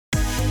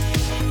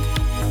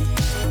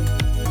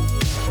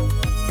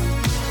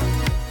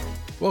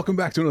Welcome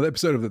back to another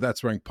episode of the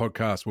That's Ranked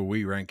podcast, where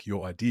we rank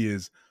your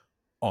ideas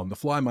on the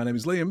fly. My name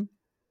is Liam.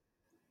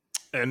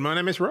 And my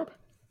name is Rob.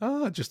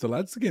 Just the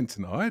lads again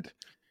tonight.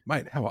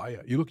 Mate, how are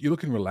you? You're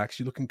looking relaxed.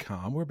 You're looking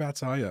calm.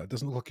 Whereabouts are you? It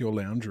doesn't look like your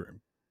lounge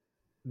room.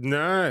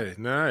 No.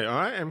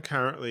 I am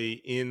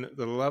currently in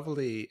the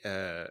lovely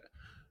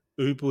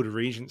Ubud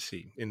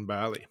Regency in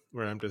Bali,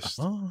 where I'm just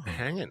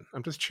hanging.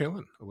 I'm just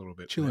chilling a little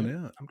bit. Chilling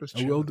man. out. I'm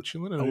just A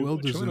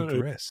well-deserved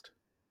rest.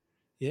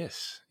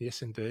 Yes,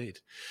 indeed.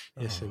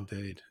 Yes,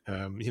 indeed.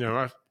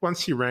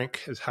 Once you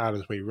rank as hard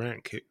as we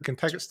rank, it can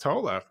take its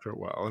toll after a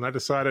while. And I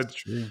decided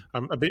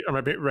I'm a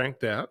bit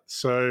ranked out,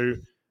 so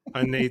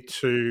I need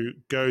to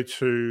go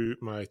to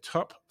my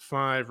top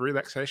 5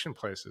 relaxation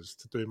places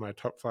to do my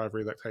top 5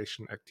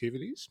 relaxation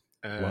activities.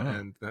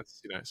 And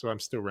that's, so I'm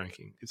still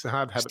ranking. It's a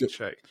hard habit to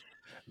shake.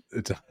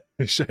 It's a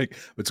shake.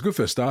 But it's a good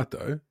first start,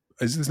 though.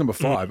 Is this number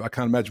 5? I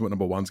can't imagine what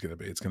number 1's going to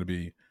be. It's going to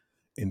be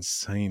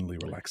insanely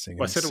relaxing.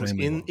 Well, I said it was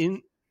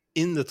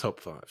in the top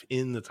 5.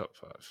 In the top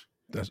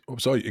 5.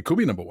 So it could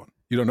be number 1.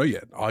 You don't know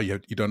yet.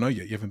 You don't know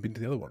yet. You haven't been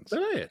to the other ones.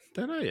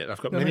 Don't know yet.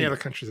 I've got many other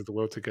countries of the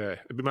world to go.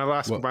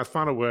 My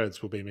final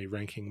words will be me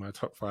ranking my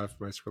top 5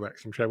 most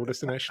relaxing travel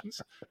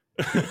destinations.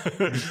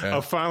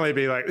 I'll finally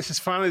be like, this is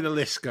finally the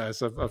list,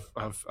 guys. I've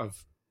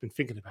been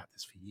thinking about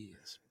this for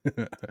years.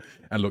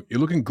 And look, you're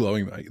looking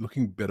glowing, mate. You're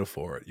looking better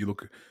for it. You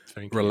look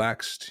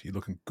relaxed. You're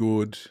looking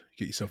good.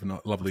 Get yourself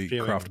a lovely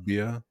craft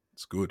beer.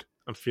 It's good.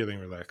 I'm feeling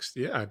relaxed.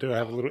 Yeah, I do. I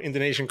have a little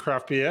Indonesian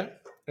craft beer.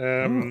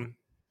 I'll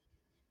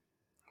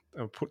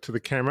put to the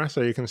camera so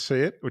you can see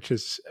it, which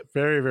is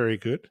very, very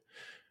good.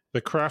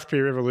 The craft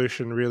beer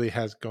revolution really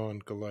has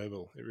gone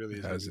global. It really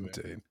is. It has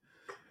indeed.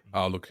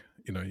 Oh, look,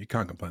 you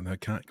can't complain. They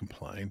can't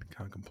complain.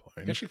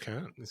 Yes, you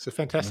can't. It's a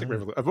fantastic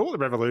revolution. Of all the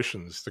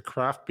revolutions, the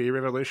craft beer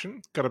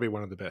revolution got to be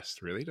one of the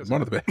best, really.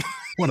 One of the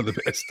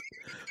best.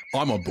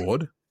 I'm on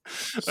board.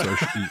 So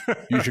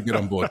you should get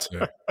on board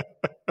too.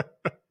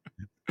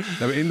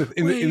 No, in the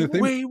thing,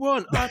 we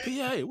want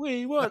IPA.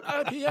 We want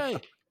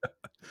IPA.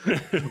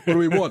 What do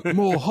we want?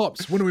 More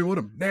hops. When do we want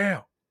them?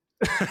 Now.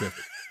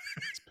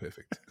 It's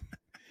perfect.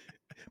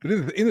 But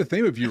in the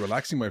theme of you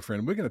relaxing, my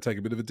friend, we're going to take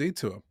a bit of a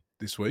detour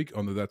this week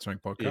on the That's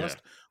Ranked podcast. Yeah.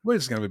 We're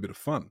just going to have a bit of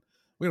fun.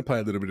 We're going to play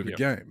a little bit of a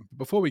game. But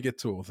before we get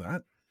to all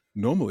that,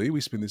 normally we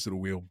spin this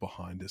little wheel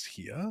behind us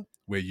here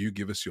where you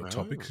give us your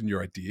topics and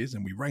your ideas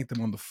and we rank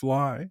them on the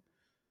fly.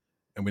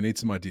 And we need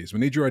some ideas. We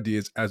need your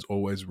ideas. As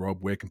always,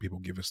 Rob, where can people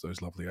give us those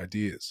lovely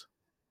ideas?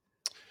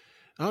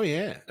 Oh,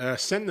 yeah.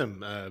 Send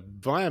them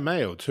via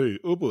mail to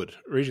Ubud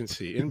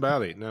Regency in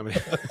Bali. No, that's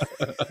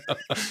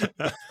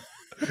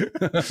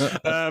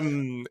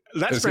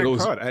very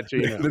pod at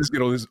Gmail. Let's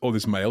get all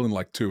this mail in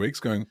like 2 weeks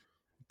going,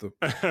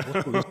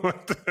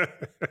 I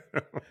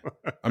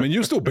mean,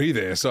 you'll still be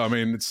there. So, I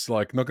mean, it's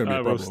like not going to be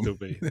a problem. I will still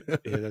be.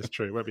 Yeah, that's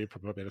true. It won't be a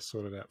problem. I better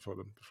sort it out for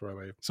them before I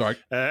leave. Sorry.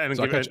 I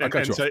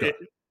cut you off.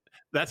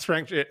 That's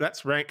rank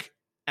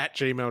at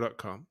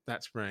gmail.com.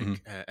 That's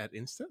rank at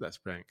Insta. That's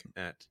rank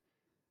at...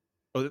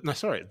 Oh, no,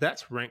 sorry.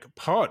 That's rank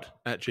pod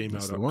at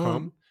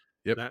gmail.com.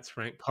 Yep. That's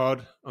rank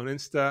pod on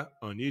Insta,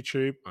 on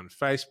YouTube, on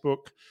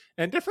Facebook.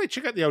 And definitely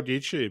check out the old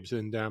YouTubes.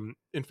 And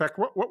in fact,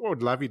 what we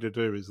would love you to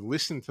do is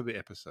listen to the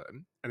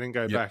episode and then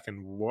go back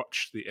and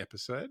watch the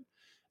episode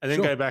and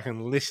then go back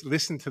and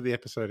listen to the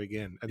episode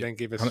again and then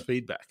give us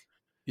feedback.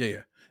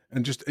 Yeah.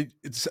 And just,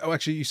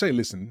 actually, you say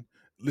listen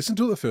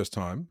to it the first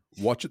time,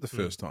 watch it the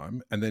first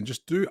time, and then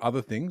just do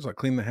other things like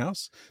clean the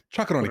house,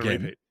 chuck it on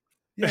again. Repeat.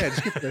 Yeah,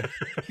 just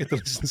get the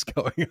listens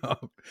going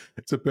up.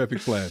 It's a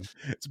perfect plan.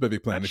 Actually,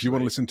 if you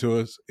want to listen to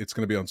us, it's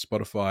going to be on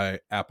Spotify,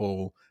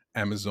 Apple,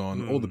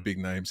 Amazon, all the big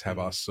names have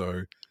us.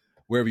 So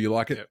wherever you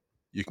like it,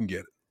 you can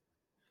get it.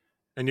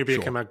 And you'll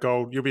become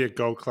you'll be a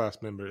gold class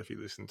member if you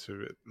listen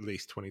to it at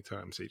least 20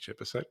 times each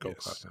episode. Gold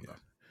class member. Yeah.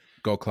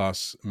 Gold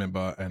class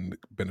member and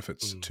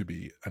benefits to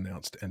be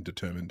announced and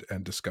determined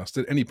and discussed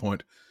at any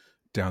point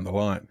down the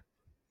line.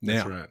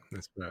 Now.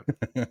 That's right.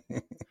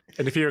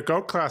 And if you're a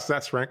gold class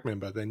That's Ranked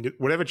member, then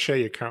whatever chair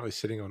you're currently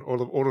sitting on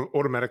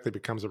automatically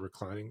becomes a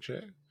reclining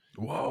chair.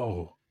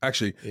 Whoa.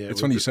 Actually, it's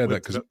funny you say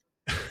that because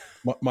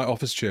my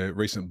office chair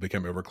recently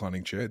became a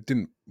reclining chair.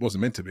 It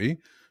wasn't meant to be,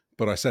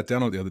 but I sat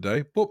down on it the other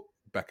day. Boop,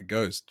 back it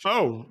goes.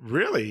 Oh,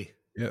 really?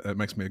 Yeah, that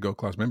makes me a gold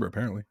class member,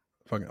 apparently.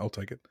 I'll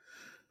take it.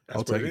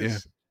 I'll take it, yeah.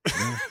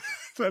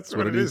 That's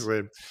what it is,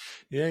 Liam.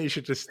 Yeah, you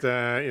should just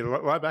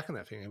lie back on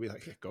that thing and be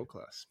like, gold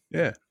class.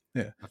 Yeah.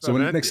 So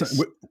when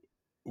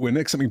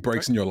next something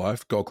breaks in your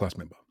life, gold class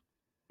member.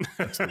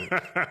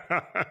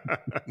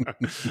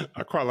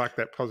 I quite like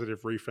that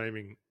positive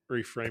reframing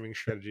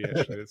strategy.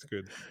 Actually, that's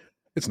good.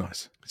 It's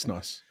nice.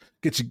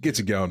 Gets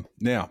you going.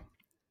 Now,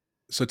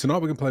 so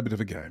tonight we're gonna play a bit of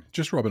a game.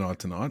 Just Rob and I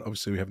tonight.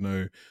 Obviously, we have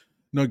no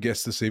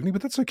guests this evening,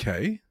 but that's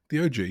okay.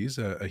 The OGs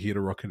are here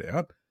to rock it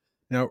out.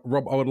 Now,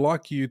 Rob, I would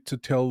like you to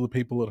tell the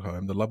people at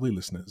home, the lovely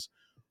listeners,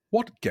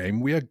 what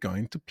game we are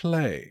going to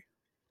play.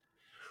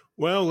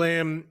 Well,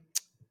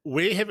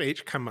 we have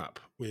each come up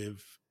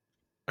with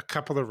a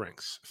couple of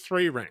ranks,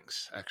 3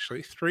 ranks,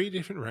 actually, 3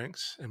 different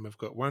ranks. And we've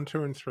got 1,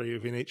 2, and 3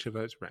 within each of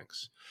those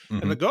ranks.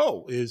 Mhm. And the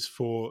goal is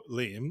for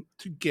Liam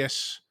to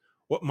guess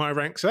what my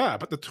ranks are.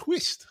 But the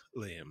twist,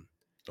 Liam,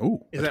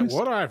 Oh, is that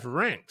what I have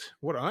ranked,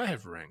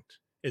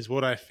 is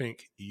what I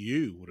think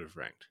you would have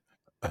ranked.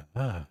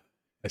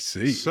 I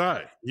see.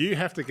 So you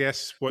have to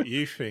guess what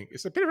you think.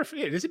 It's a bit of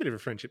it is a bit of a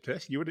friendship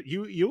test.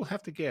 You'll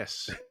have to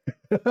guess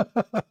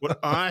what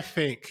I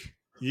think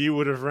you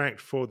would have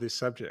ranked for this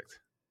subject.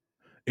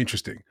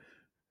 Interesting.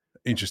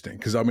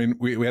 Because I mean,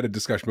 we had a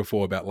discussion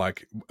before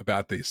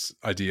about this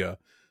idea,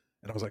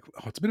 and I was like,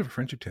 oh, it's a bit of a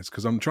friendship test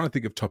because I'm trying to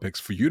think of topics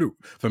for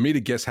me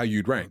to guess how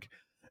you'd rank.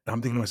 And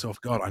I'm thinking to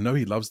myself, God, I know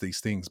he loves these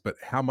things, but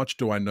how much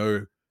do I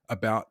know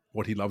about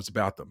what he loves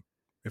about them?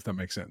 If that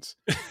makes sense.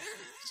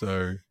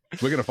 So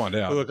we're going to find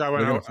out. Well, look, I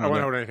won't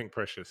hold anything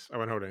precious. I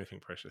won't hold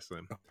anything precious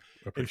then.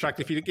 In fact,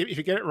 if you get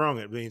it wrong,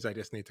 it means I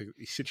just need to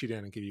sit you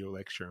down and give you a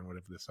lecture on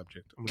whatever the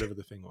subject, on whatever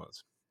the thing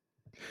was.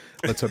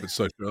 Let's hope it's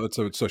social. Let's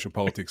hope it's social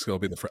politics. I'll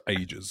be there for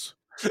ages.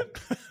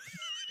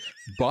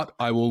 But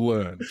I will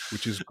learn,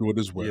 which is good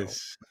as well.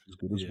 Yes. Which is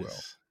good as well.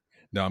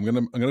 Now I'm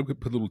gonna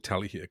put a little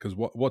tally here because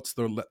what's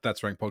the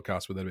That's Rank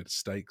podcast with a bit of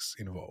stakes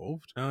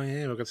involved? Oh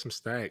yeah, we've got some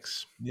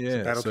stakes. Yeah, it's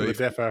a battle to the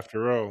death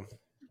after all.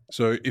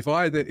 So if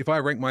I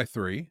rank my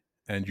 3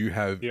 and you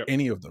have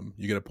any of them,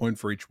 you get a point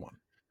for each one.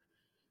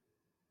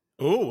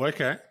 Oh,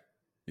 okay.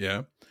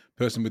 Yeah,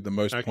 person with the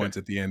most points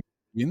at the end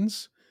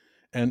wins.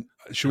 And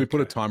should we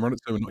put a timer on it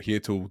so we're not here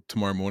till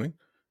tomorrow morning?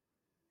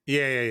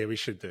 Yeah. We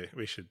should do.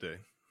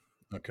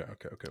 Okay.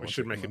 We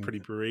should make it pretty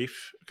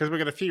brief because we've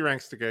got a few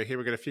ranks to go here.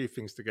 We've got a few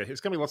things to go here.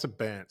 It's going to be lots of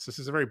bants. This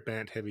is a very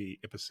bant-heavy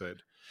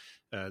episode.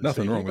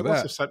 Nothing wrong with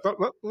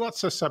that.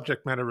 Lots of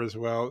subject matter as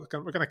well.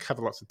 We're going to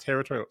cover lots of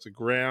territory, lots of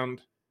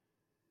ground.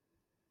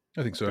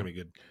 I think so. It's going to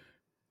be good.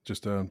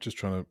 Just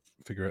trying to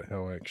figure out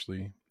how I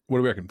actually. What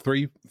do we reckon?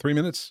 3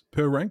 minutes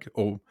per rank,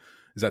 or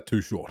is that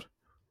too short?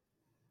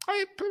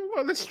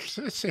 Well, let's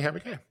see how we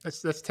go.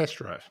 Let's test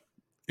drive.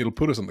 It'll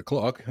put us on the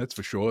clock, that's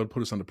for sure. It'll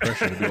put us under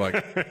pressure to be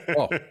like,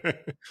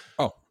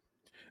 oh.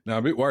 Now I'm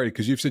a bit worried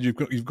because you've said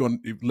you've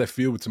gone left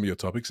field with some of your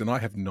topics, and I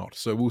have not.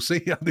 So we'll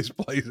see how this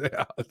plays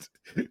out.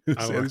 I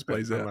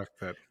like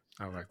that.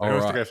 Who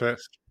wants to go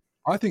first?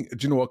 I think. Do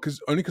you know what?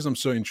 Because I'm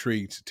so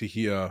intrigued to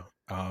hear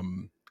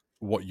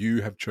what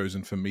you have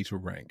chosen for me to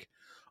rank.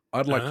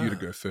 I'd like you to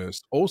go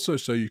first, also,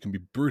 so you can be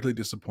brutally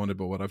disappointed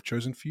by what I've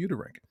chosen for you to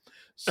rank.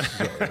 So,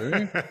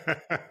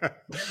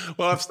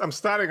 well, I'm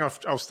starting off.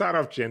 I'll start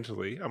off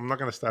gently. I'm not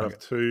going to start off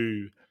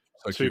too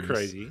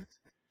crazy.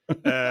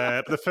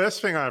 But the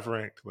first thing I've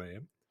ranked,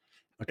 Liam,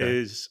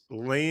 is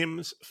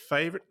Liam's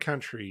favorite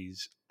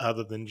countries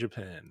other than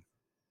Japan.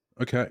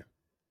 Okay,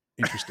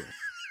 interesting.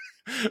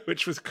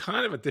 Which was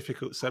kind of a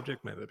difficult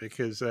subject matter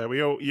because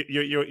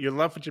your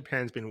love for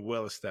Japan's been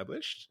well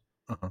established.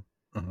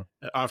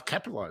 I've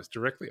capitalized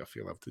directly off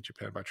your love to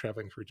Japan by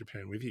traveling through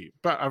Japan with you.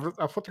 But I've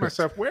thought to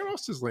myself, where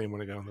else does Liam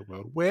want to go in the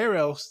world? Where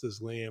else does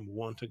Liam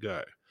want to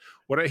go?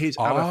 What are his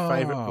other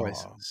favorite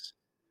places?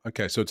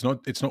 Okay, so it's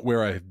not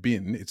where I have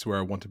been; it's where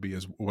I want to be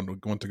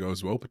want to go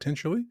as well,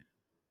 potentially.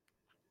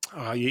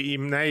 Oh,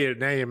 now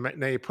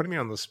you're putting me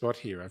on the spot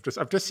here.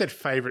 I've just said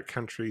favorite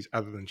countries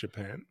other than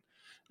Japan.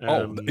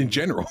 In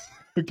general,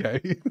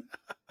 okay.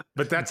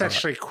 But that's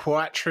actually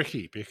quite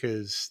tricky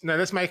because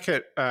let's make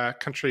it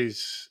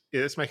countries.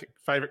 Yeah, let's make it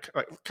favorite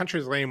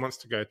countries Liam wants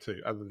to go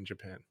to other than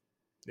Japan.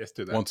 Let's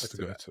do that. Wants to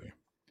go to.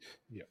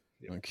 Yeah.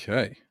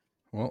 Okay.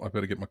 Well, I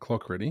better get my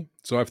clock ready.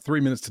 So I have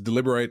 3 minutes to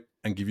deliberate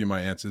and give you my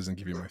answers and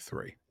give you my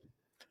 3.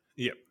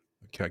 Yep.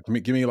 Okay.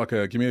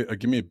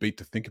 Give me a beat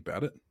to think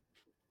about it.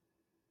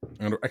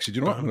 Actually, do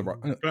you know what? I'm going to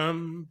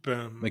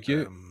write. Thank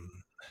you.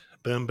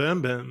 Bum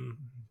bum bum.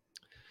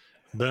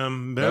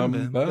 Bum Bum, bum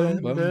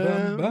bum, bum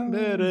bum, bum.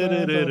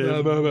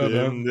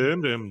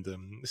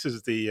 This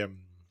is the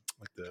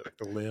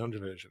the lounge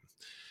version.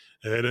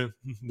 It's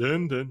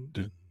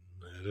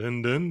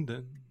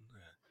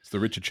the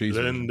Richard Cheese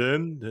version.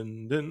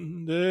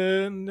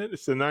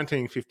 It's the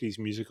 1950s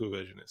musical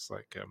version. It's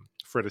like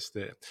Fred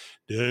Astaire.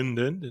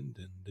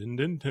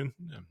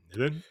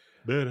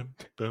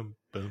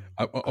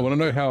 I want to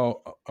know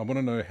how. I'm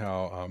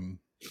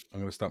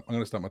going to start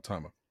my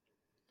timer.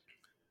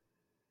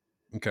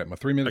 Okay, my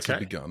 3 minutes have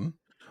begun.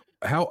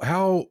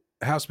 How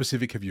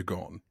specific have you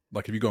gone?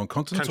 Like, have you gone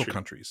continents or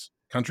countries?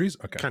 Countries?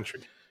 Okay. Country.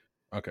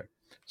 Okay.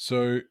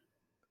 So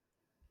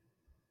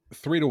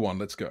 3-1,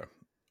 let's go.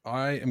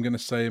 I am going to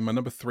say my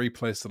number 3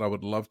 place that I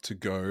would love to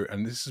go,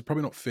 and this is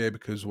probably not fair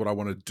because what I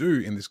want to do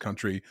in this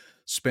country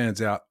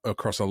spans out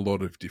across a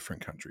lot of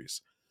different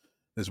countries.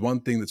 There's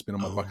one thing that's been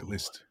on my bucket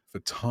list for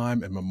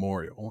time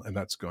immemorial, and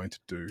that's going to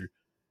do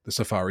the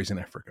safaris in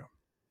Africa.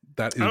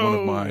 That is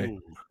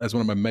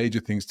one of my major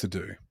things to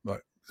do.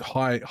 Like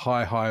high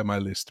on my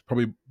list.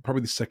 Probably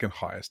the second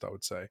highest, I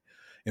would say,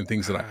 in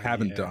things that I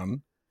haven't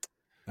done.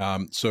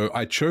 So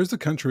I chose the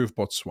country of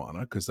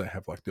Botswana because they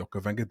have like the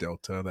Okavango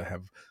Delta. They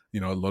have,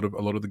 a lot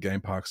of the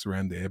game parks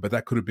around there. But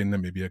that could have been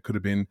Namibia, could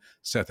have been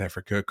South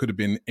Africa, could have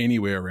been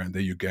anywhere around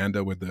there.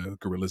 Uganda, where the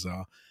gorillas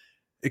are.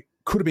 it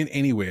could have been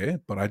anywhere,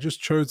 but I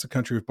just chose the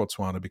country of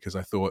Botswana because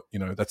I thought,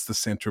 that's the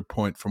center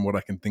point from what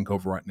I can think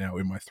of right now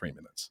in my 3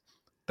 minutes.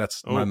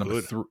 That's my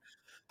number 3.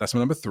 That's my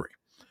number 3.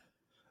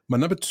 My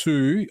number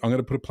 2, I'm going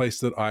to put a place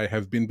that I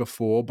have been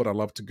before, but I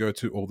love to go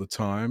to all the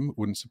time.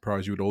 Wouldn't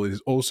surprise you at all. It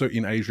is also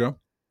in Asia.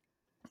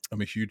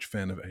 I'm a huge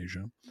fan of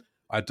Asia.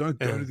 I don't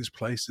go to this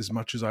place as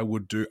much as I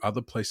would do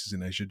other places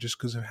in Asia just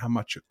because of how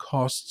much it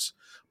costs.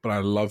 But I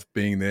love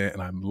being there,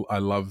 and I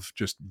love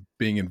just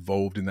being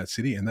involved in that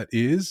city. And that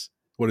is,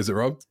 what is it,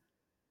 Rob?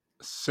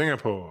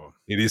 Singapore.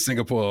 It is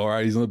Singapore. All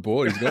right, he's on the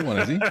board. He's got one,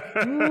 has he?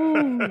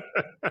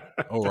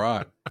 All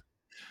right.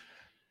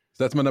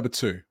 So that's my number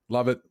 2.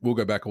 Love it. We'll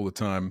go back all the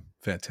time.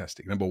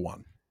 Fantastic. Number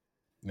 1.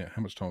 Yeah,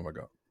 how much time have I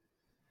got?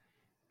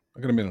 I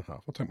got a minute and a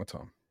half. I'll take my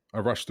time. I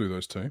rushed through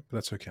those 2, but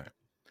that's okay.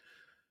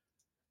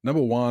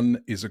 Number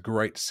 1 is a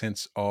great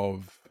sense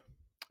of,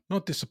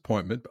 not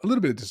disappointment, but a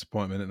little bit of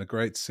disappointment and a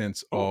great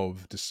sense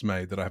of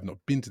dismay that I have not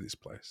been to this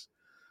place.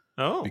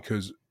 Oh.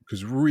 Because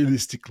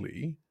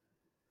realistically,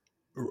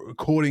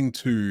 according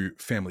to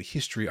family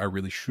history, I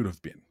really should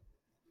have been.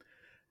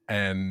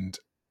 And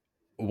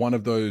it's one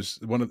of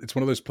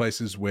those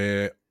places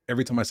where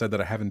every time I say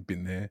that I haven't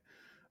been there,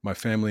 my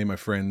family, my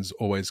friends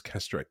always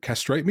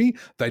castrate me.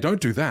 They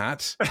don't do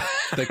that.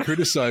 They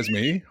criticize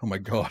me. Oh my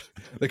God.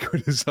 They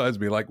criticize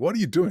me like, what are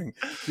you doing?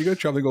 You go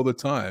traveling all the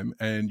time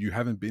and you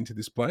haven't been to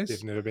this place?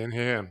 You've never been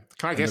here.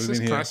 Can I guess this?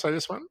 Can I say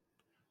this one?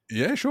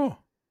 Yeah, sure.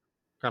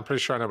 I'm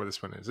pretty sure I know what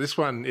this one is. This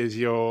one is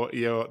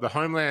the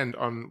homeland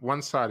on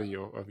one side of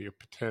your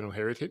paternal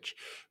heritage,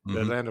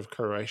 the land of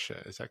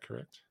Croatia. Is that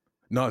correct?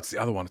 No, it's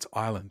the other one. It's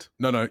Ireland.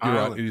 No, you're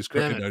right. It is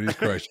Croatia. No, it is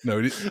Croatia. No,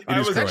 it is Croatia. I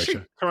was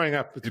actually growing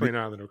up between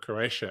Ireland and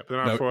Croatia, but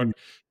then I thought, if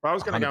I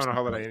was going to go on a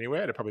holiday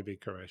anywhere, it'd probably be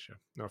Croatia.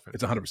 No offense.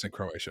 It's 100%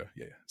 Croatia.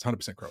 Yeah, it's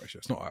 100% Croatia.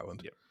 It's not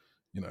Ireland.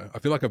 Yeah. I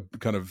feel like I've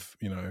kind of,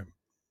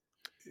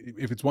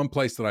 if it's one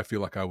place that I feel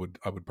like I would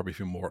probably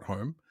feel more at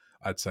home,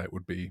 I'd say it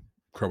would be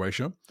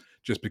Croatia,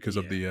 just because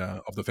of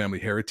the family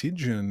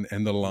heritage and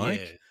the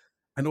like. Yeah.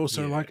 And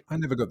also, like, I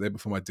never got there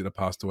before my dinner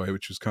passed away,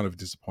 which was kind of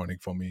disappointing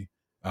for me.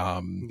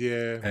 I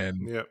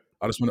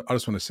just want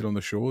to sit on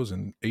the shores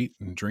and eat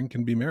and drink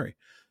and be merry.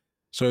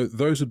 So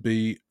those would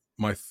be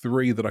my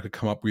 3 that I could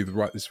come up with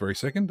right this very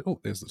second. Oh,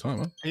 there's the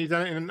timer. And you've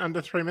done it in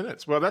under 3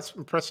 minutes. Well, that's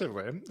impressive,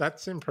 Liam.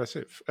 That's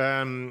impressive.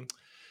 A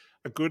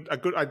good.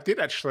 I did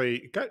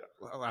actually go.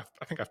 Well, I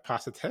think I've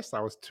passed the test.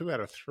 I was 2 out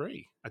of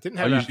 3. I didn't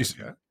have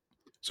Africa.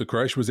 So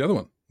Croatia was the other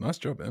one. Nice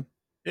job, man.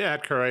 Yeah, I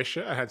had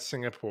Croatia. I had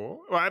Singapore.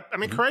 Well, I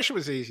mean, Croatia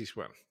was the easiest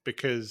one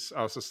because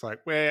I was just like,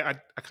 I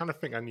kind of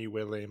think I knew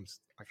where Liam's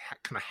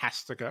kind of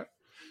has to go.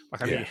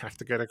 Like, I knew you have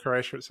to go to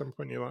Croatia at some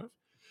point in your life.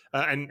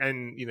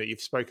 And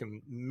you've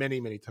spoken many,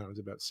 many times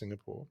about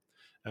Singapore.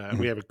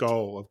 We have a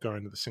goal of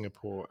going to the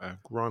Singapore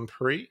Grand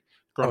Prix.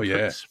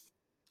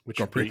 Which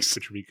would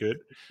be good.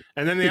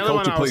 And then the other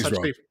one, I was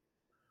actually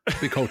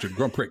big culture.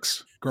 Grand Prix,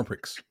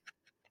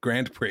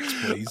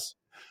 please.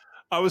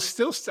 I was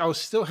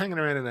still hanging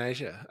around in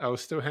Asia.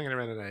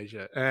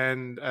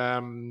 And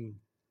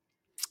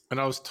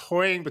I was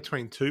toying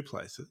between 2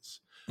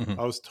 places.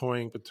 I was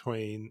toying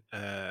between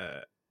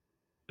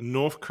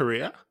North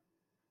Korea.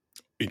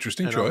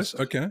 Interesting choice.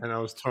 Okay. And I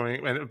was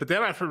toying, but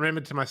then I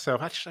remembered to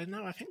myself, actually,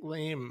 no, I think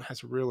Liam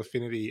has a real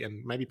affinity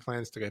and maybe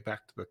plans to go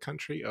back to the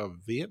country of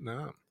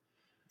Vietnam.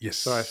 Yes.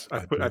 So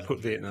I put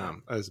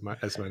Vietnam as my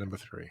number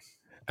 3.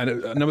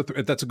 And number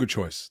 3, that's a good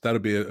choice. That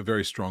would be a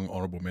very strong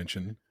honorable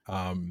mention.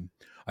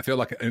 I feel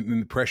like in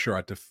the pressure, I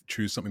had to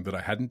choose something that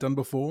I hadn't done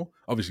before,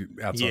 obviously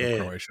outside of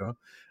Croatia.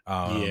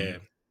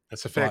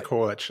 That's a fair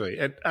call, actually.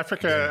 And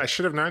Africa, I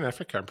should have known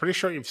Africa. I'm pretty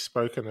sure you've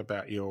spoken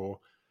about your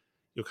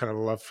kind of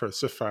love for a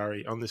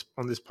safari on this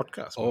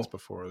podcast once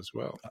before as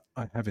well.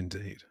 I have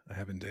indeed. I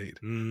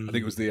think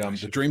it was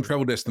the Dream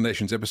Travel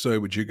Destinations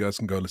episode, which you guys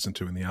can go listen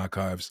to in the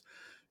archives.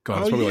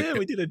 God,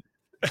 we did it.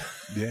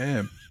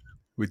 Yeah.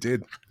 We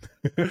did.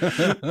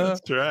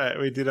 That's right.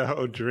 We did a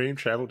whole dream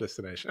travel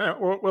destination.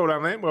 Oh, well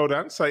done, man. Well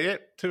done. So,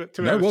 2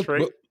 out of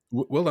 3.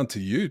 Well done to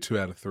you. 2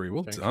 out of 3.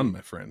 Well done,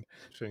 my friend.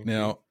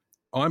 Now,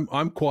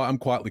 I'm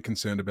quietly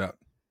concerned about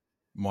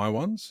my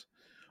ones,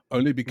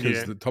 only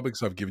because the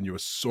topics I've given you are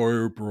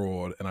so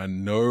broad, and I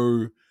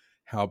know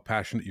how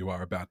passionate you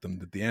are about them.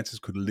 That the answers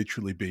could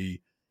literally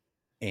be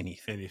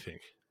anything.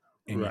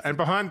 Right. And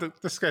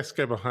let's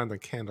go behind the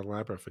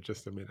candelabra for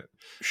just a minute.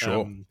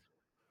 Sure.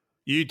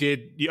 I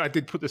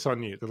did put this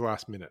on you at the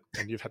last minute,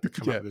 and you've had to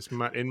come up with this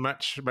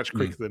much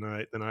quicker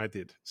than I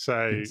did.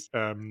 So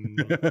I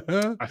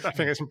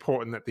think it's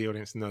important that the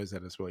audience knows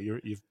that as well.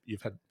 You've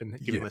been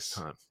given less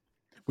time.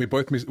 We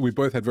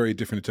both had very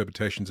different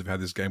interpretations of how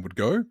this game would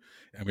go,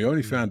 and we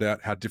only found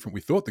out how different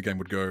we thought the game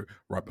would go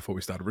right before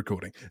we started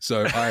recording.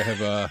 So I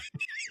have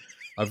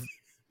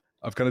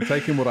I've kind of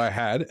taken what I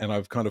had and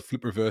I've kind of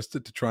flip reversed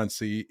it to try and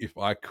see if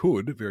I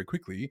could very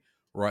quickly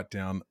write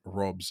down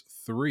Rob's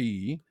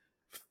 3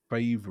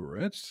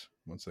 favorite.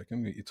 1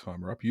 second, get your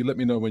timer up. You let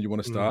me know when you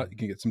want to start. You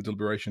can get some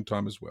deliberation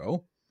time as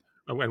well.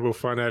 And we'll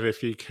find out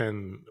if you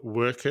can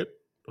work it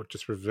or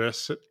just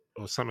reverse it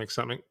or something.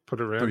 Put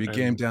it around. Throw your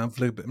game down,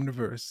 flip it in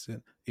reverse.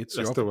 It's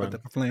your That's the offer, one.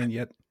 but the plane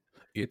yet.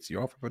 It's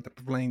your offer, but the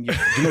plane yet.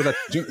 Do you know that?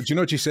 Do you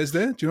know what she says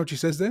there? Do you know what she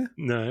says there?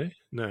 No. It's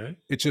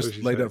What does just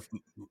she later.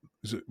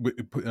 say?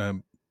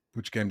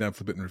 Put your game down,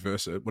 flip it and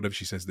reverse it. Whatever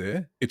she says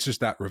there, it's just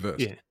that reverse.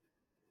 Yeah.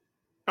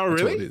 Oh,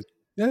 That's really? all it is.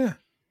 Yeah.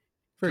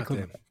 Very God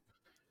clever. damn.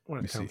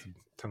 What a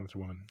talented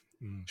woman.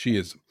 Mm. She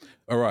is.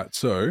 All right.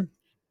 So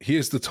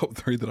here's the top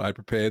 3 that I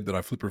prepared that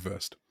I flip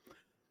reversed.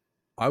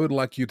 I would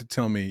like you to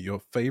tell me your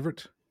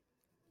favorite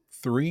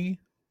 3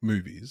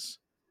 movies,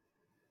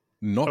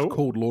 not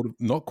called Lord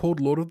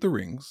of the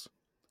Rings,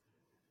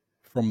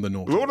 from the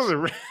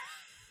noughties.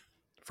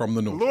 From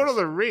the noughties. Lord of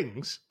the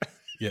Rings?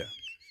 Yeah.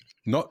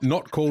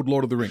 Not called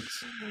Lord of the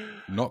Rings.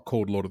 Not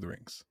called Lord of the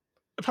Rings.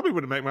 It probably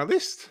wouldn't make my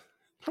list.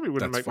 Probably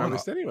wouldn't That's make my fine.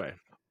 list anyway.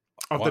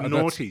 Of the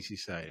noughties, you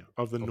say?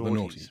 Of the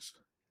noughties.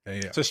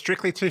 Yeah. So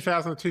strictly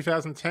 2000 to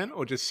 2010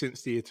 or just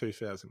since the year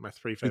 2000? My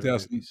 3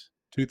 favorite movies.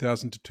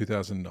 2000 to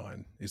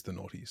 2009 is the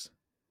noughties.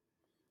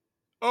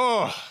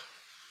 Oh.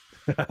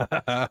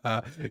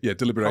 Yeah,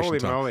 deliberation Holy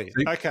time. moly.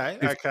 See, Okay.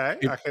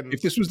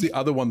 If this was the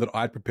other one that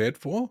I'd prepared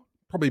for,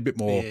 probably a bit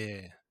more,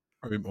 Yeah.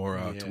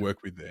 to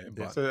work with there.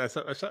 But So that's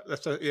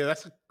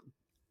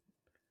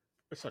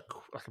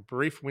like a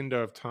brief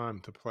window of time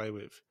to play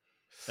with.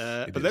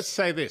 But let's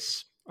say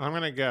this. I'm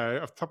going to go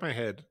off the top of my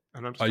head,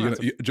 and I'm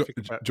just do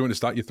you want to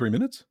start your 3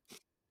 minutes?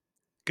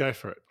 Go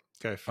for it.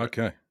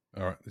 Okay.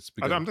 All right. Let's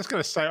begin. I'm just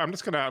going to say,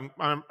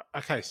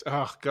 okay. So,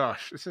 oh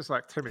gosh, this is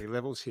like too many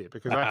levels here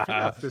because I think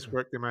I've just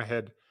worked in my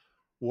head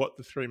what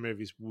the 3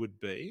 movies would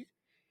be.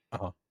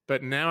 Uh-huh.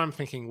 But now I'm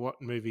thinking, what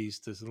movies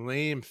does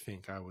Liam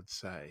think I would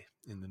say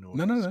in the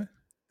noughties?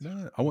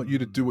 No. I want you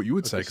to do what you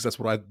would say because that's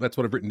what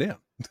I've written down.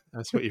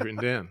 That's what you've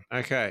written down.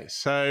 Okay.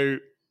 So,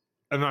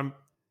 and I'm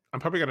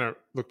probably going to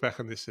look back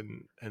on this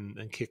and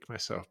kick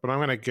myself, but I'm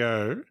going to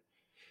go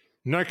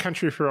No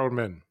Country for Old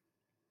Men.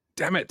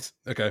 Damn it.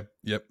 Okay.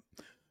 Yep.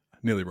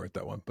 Nearly wrote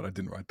that one, but I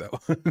didn't write that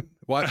one.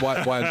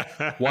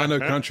 Why No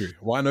Country?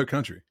 Why No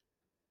Country?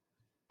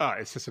 Oh,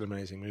 it's just an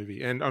amazing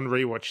movie. And on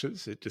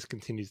rewatches, it just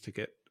continues to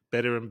get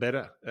better and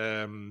better.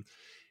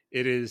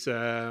 It is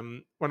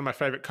one of my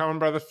favorite Coen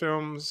Brother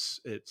films.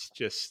 It's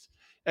just,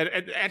 and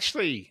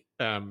actually,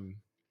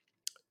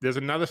 there's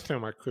another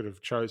film I could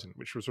have chosen,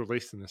 which was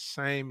released in the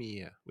same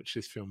year, which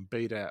this film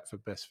beat out for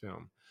best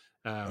film.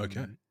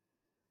 Okay.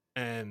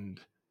 And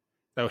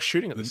they were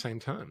shooting at the same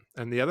time.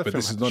 And the other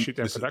film had to shoot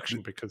down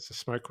production because the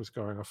smoke was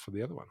going off for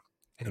the other one.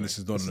 Anyway, and this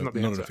is not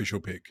an official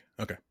pick.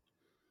 Okay.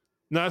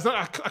 No, it's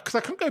not, because I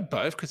couldn't go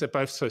both because they're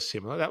both so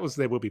similar. That was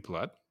There Will Be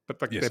Blood, but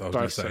they're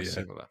both so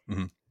similar.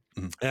 Mm-hmm.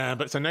 Mm-hmm.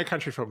 But so No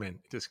Country for Old Men,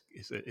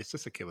 it's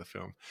just a killer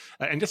film,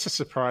 and just a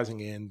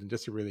surprising end, and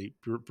just a really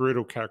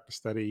brutal character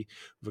study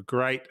with a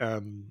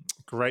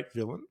great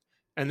villain,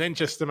 and then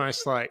just the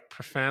most like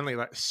profoundly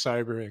like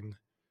sobering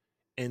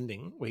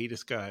ending where you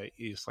just like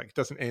it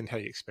doesn't end how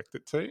you expect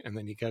it to, and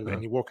then you go there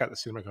and you walk out the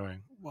cinema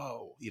going,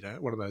 whoa,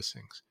 one of those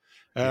things.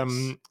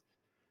 Yes.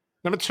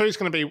 Number 2 is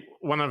going to be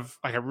one of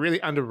like a really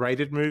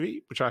underrated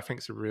movie, which I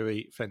think is a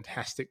really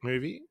fantastic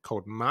movie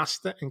called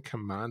Master and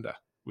Commander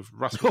with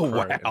Russell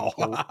Crowe and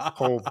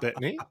Paul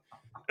Bettany,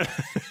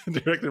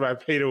 directed by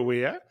Peter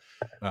Weir.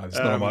 It's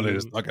not on my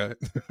list. Okay.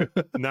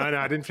 No,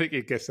 I didn't think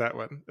you'd guess that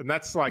one. And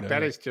that's like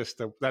that is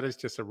just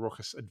a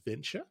raucous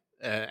adventure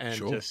and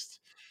just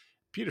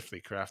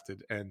beautifully crafted.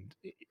 And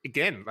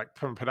again, like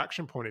from a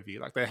production point of view,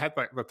 like they had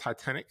like the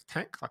Titanic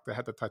tank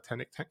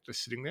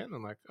just sitting there, and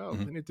I'm like,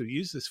 they need to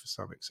use this for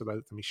something, so they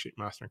let me shoot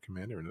Master and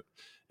Commander in it.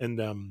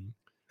 And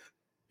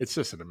it's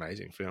just an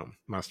amazing film,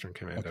 Master and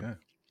Commander. Okay.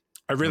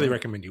 I really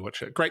recommend you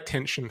watch it. Great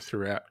tension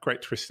throughout,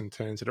 great twists and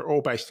turns that are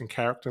all based in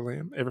character,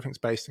 Liam. Everything's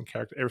based in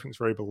character. Everything's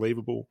very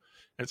believable.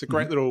 And it's a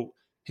great little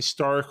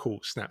historical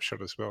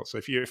snapshot as well. So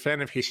if you're a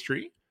fan of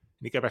history and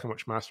you go back and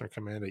watch Master and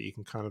Commander, you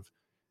can kind of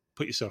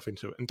put yourself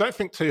into it. And don't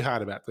think too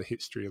hard about the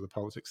history or the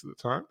politics at the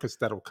time, because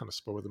that'll kind of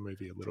spoil the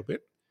movie a little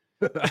bit.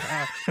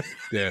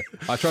 Yeah.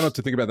 I try not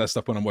to think about that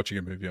stuff when I'm watching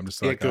a movie. I'm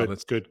just like, good.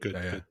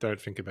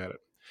 Don't think about it.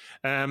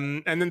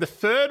 And then the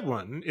third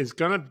one is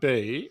going to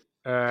be...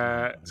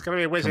 it's going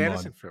to be a Wes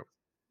Anderson film.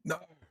 No.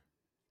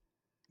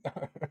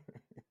 But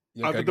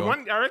I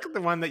reckon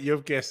the one that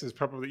you've guessed is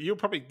you'll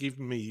probably give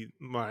me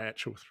my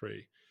actual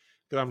 3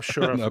 that I'm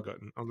sure I've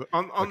forgotten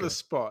on the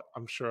spot.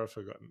 I'm sure I've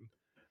forgotten.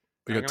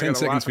 You got 10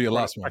 seconds for your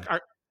last one.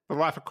 The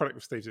Life Aquatic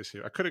with Steve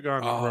Zissou. I could have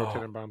gone Royal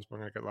Tenenbaums, but I'm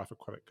going to get Life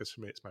Aquatic because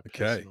for me it's my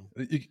personal.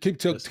 You keep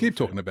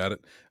talking about it.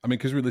 I mean,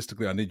 because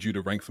realistically, I need you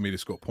to rank for me to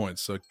score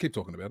points. So keep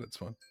talking about it. It's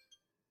fine.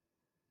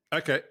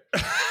 Okay.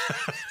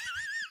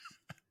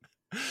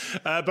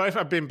 Both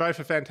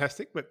are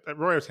fantastic, but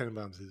Royal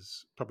Tenenbaums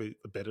is probably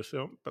the better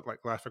film. But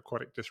like Life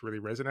Aquatic just really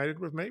resonated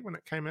with me when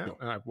it came out,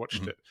 and I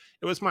watched it.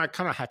 It was my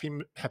kind of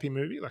happy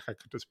movie. Like I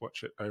could just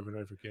watch it over and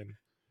over again.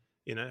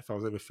 If I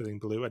was ever feeling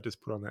blue, I'd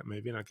just put on that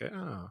movie and I'd go,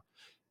 oh.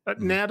 But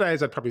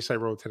nowadays, I'd probably say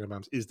Royal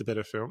Tenenbaums is the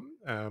better film.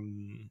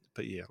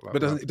 But yeah, but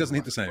it doesn't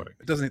hit the same.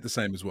 It doesn't hit the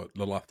same as what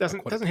the Life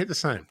Aquatic doesn't hit the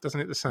same. Doesn't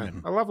hit the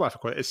same. I love Life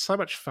Aquatic. It's so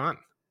much fun.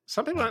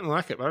 Some people don't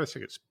like it, but I just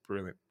think it's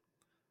brilliant.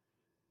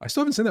 I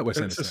still haven't seen that Wes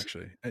It's Anderson just-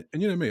 actually,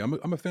 and you know me,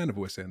 I'm a fan of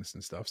Wes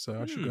Anderson stuff,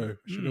 so I should go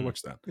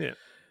watch that. Yeah.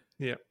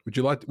 Yeah. Would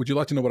you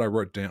like to know what I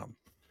wrote down?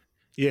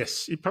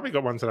 Yes. You probably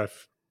got ones that I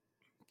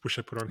wish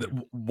I put on here.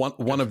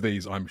 One of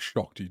these, I'm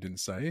shocked you didn't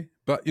say,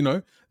 but you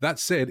know, that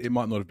said, it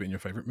might not have been your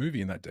favorite movie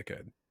in that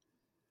decade.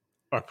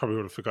 I probably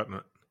would have forgotten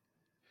it.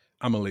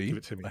 Amelie, Give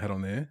it to me. I had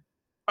on there.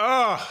 Oh,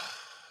 I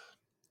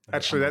had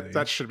actually, Amelie.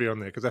 that should be on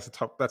there because that's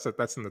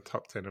in the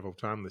top 10 of all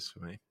time list for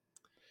me.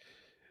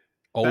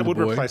 Old That would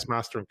Boy, replace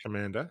Master and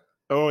Commander.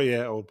 Oh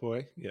yeah, Old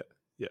Boy. Yeah.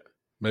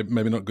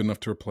 maybe not good enough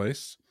to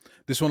replace.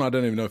 This one I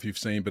don't even know if you've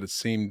seen, but it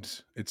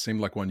seemed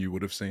like one you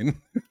would have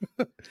seen.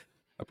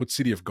 I put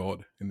City of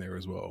God in there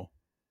as well.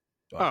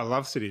 Oh, I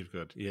love City of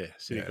God. Yeah,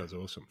 City of God's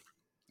awesome.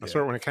 I saw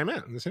it when it came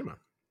out in the cinema.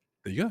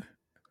 There you go.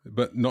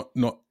 But not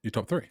your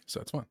top 3, so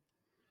it's fine.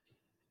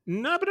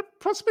 No, but it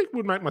possibly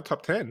would make my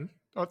top 10.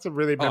 That's a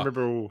really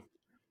memorable.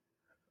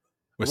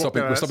 We're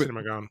stopping.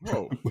 Cinema going,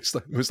 whoa.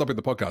 We're stopping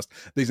the podcast.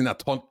 These are now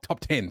top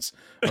 10s.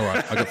 All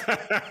right,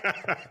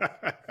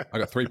 I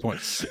got 3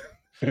 points.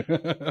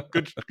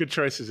 Good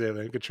choices there,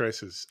 then. Good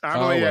choices.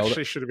 Amelie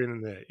actually should have been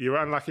in there. You were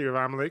unlucky with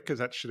Amelie because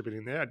that should have been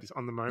in there.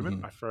 On the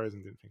moment, I froze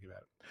and didn't think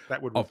about it.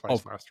 That would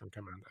replace Master and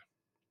Commander.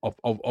 Of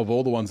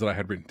all the ones that I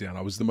had written down,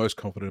 I was the most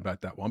confident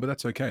about that one, but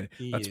that's okay.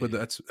 That's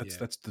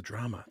the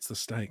drama. It's the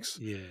stakes.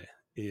 Yeah.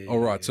 All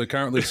right. So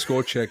currently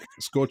score check.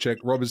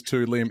 Rob is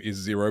 2, Liam is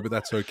 0, but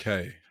that's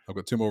okay. I've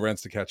got 2 more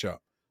rounds to catch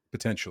up,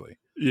 potentially.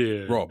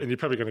 Yeah, Rob, and you're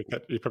probably going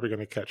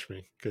to catch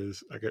me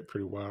because I get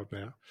pretty wild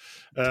now.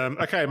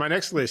 Okay, my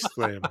next list,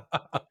 Liam.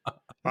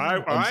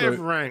 I have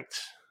ranked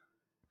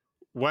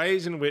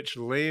ways in which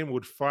Liam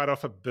would fight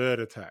off a bird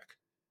attack.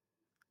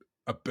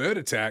 A bird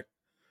attack.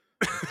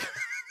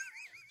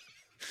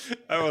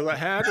 I was like,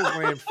 how does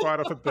Liam fight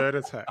off a bird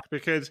attack?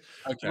 Because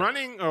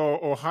running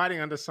or hiding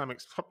under something,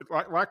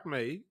 like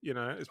me, you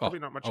know, is probably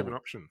not much of an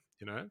option.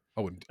 You know,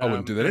 I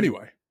wouldn't do that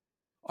anyway.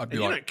 I'd be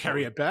you like, don't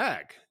carry a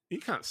bag. You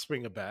can't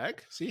swing a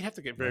bag, so you have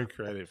to get very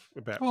creative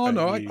about. Oh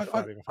no,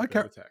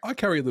 I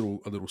carry a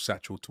little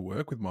satchel to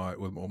work with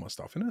all my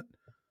stuff in it.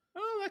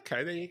 Oh,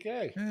 okay. There you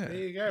go. Yeah. There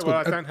you go. Well,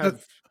 I don't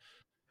have.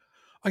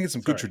 I get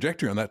some good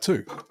trajectory on that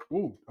too.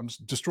 Ooh, I'm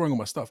just destroying all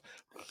my stuff.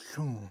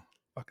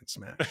 Fucking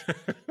smash.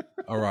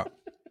 All right.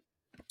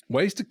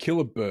 Ways to kill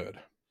a bird.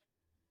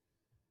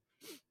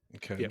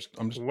 Okay. Yep.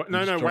 I'm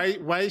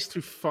ways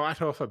to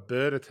fight off a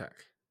bird attack.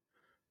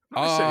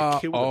 Not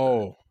necessarily kill the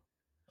bird.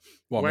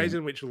 Well, ways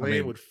in which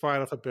Liam would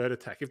fight off a bird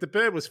attack. If the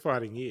bird was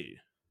fighting you,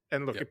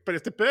 and look, but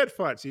if the bird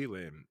fights you,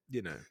 Liam,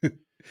 you know, it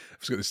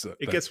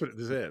gets what it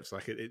deserves.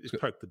 Like it's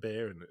poked the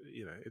bear, and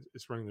you know,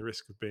 it's running the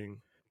risk of being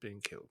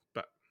killed.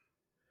 But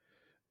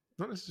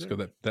not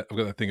necessarily. I've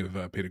got that thing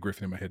of Peter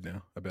Griffin in my head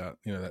now about,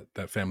 you know,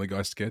 that Family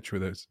Guy sketch where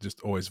there's just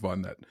always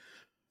fighting that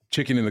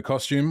chicken in the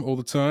costume all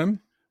the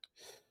time.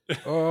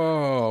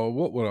 Oh,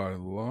 what would I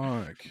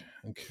like?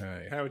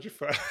 Okay. How would you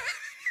fight?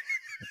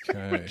 Okay.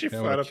 How would you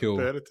fight off a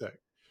bird attack?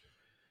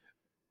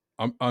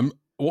 I'm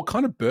what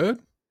kind of bird?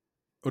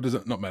 Or does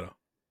it not matter?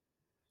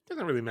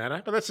 Doesn't really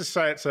matter. But let's just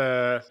say it's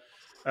a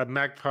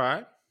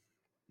magpie.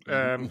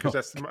 Because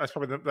that's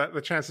probably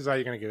the chances are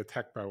you're going to get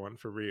attacked by one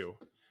for real.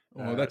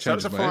 Well, that so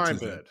it's a flying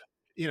bird. Then.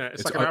 You know,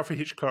 it's like an Alfred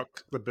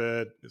Hitchcock, the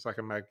bird. It's like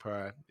a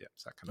magpie. Yeah,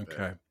 it's that kind of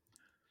bird.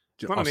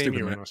 It's not an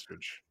emu or an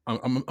ostrich. I'm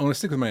going to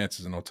stick with my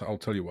answers, and I'll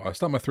tell you why. I'll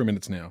start my 3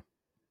 minutes now.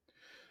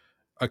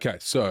 Okay,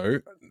 so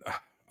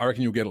I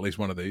reckon you'll get at least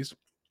one of these.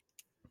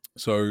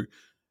 So,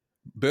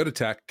 bird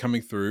attack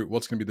coming through.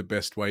 What's going to be the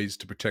best ways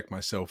to protect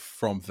myself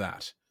from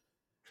that?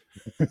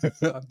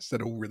 I just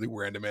had a really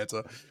random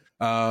answer.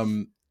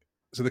 So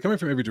they're coming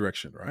from every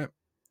direction, right?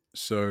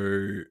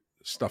 So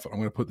stuff it. I'm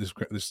going to put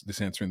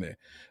this answer in there.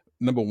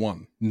 Number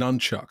 1,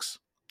 nunchucks.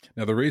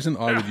 Now the reason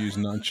I would use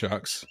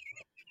nunchucks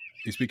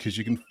is because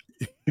you can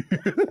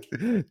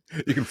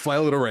you can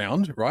flail it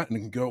around, right, and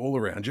it can go all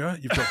around you.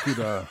 You've got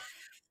good.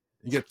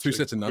 You get 2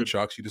 sets of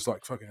nunchucks. You just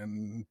like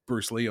fucking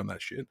Bruce Lee on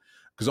that shit.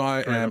 Because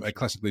I am a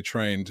classically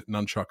trained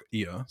nunchuck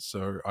ear,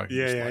 so I can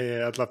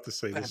yeah. I'd love to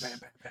see this.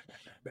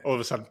 All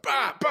of a sudden,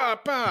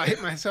 bah,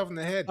 hit myself in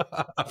the head.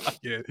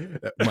 Yeah,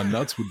 my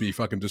nuts would be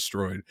fucking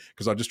destroyed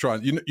because I just try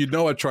and you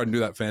know I try and do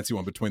that fancy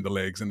one between the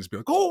legs and just be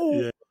like,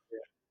 oh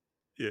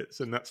yeah.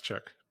 So nuts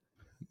chuck.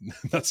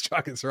 Nuts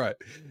chuck. That's right.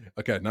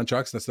 Okay,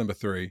 nunchucks. That's number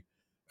 3.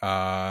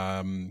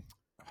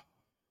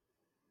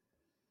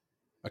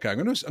 Okay, I'm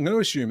going to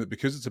assume that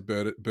because it's a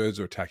bird, birds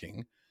are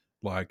attacking,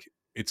 like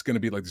it's going to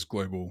be like this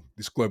global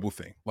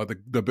thing. Like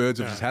the birds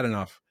have just had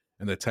enough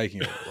and they're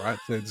taking it, right?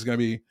 So there's going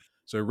to be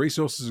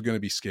resources are going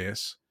to be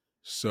scarce.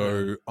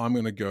 So I'm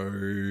going to go.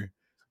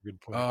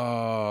 Good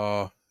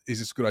point. Is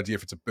this a good idea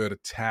if it's a bird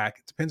attack?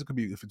 It depends. It could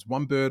be if it's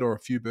one bird or a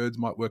few birds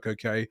might work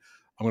okay.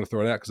 I'm going to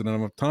throw it out because I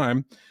don't have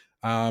time.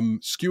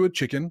 Skewered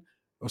chicken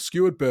or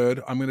skewered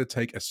bird. I'm going to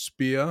take a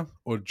spear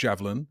or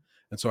javelin.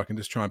 And so I can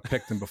just try and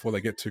peck them before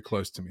they get too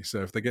close to me.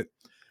 So if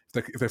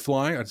they're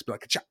flying, I just be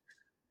like, cha,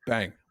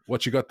 bang.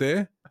 What you got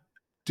there?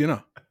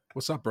 Dinner.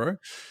 What's up, bro?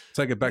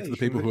 Take it back to the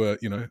people who are,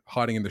 you know,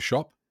 hiding in the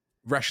shop.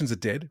 Rations are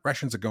dead.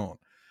 Rations are gone.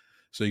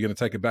 So you're going to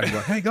take it back and go,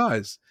 hey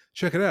guys,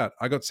 check it out.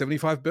 I got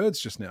 75 birds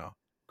just now.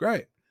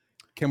 Great.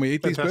 Can we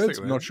eat these birds?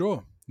 I'm not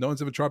sure. No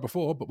one's ever tried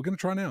before, but we're going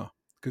to try now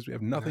because we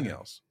have nothing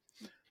else.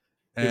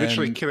 You're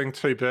literally killing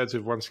 2 birds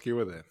with 1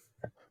 skewer there.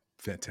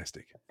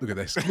 Fantastic. Look at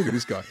this. Look at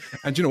this guy.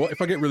 And you know what?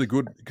 If I get really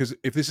good, because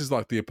if this is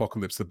like the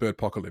apocalypse, the bird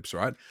apocalypse,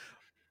 right?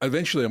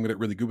 Eventually I'm going to get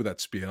really good with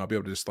that spear and I'll be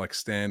able to just like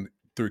stand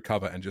through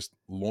cover and just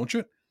launch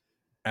it.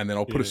 And then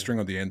I'll put a string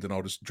on the end and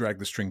I'll just drag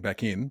the string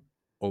back in.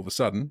 All of a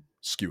sudden,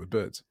 skewered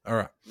birds. All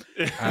right.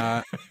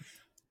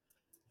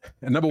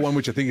 And number 1,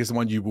 which I think is the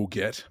one you will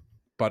get,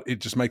 but it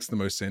just makes the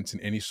most sense in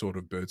any sort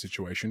of bird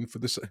situation for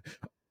this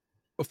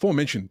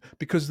aforementioned,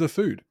 because of the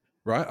food,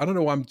 right? I don't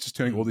know why I'm just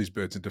turning all these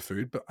birds into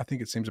food, but I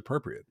think it seems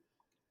appropriate.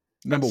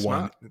 Number That's 1,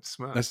 smart. It's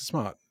smart. That's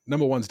smart.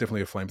 Number 1 is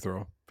definitely a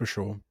flamethrower for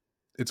sure.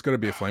 It's got to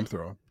be a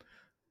flamethrower.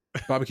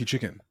 Barbecue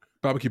chicken,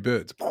 barbecue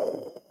birds.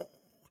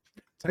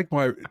 Take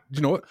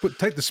you know what?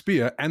 Take the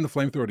spear and the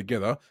flamethrower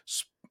together.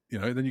 You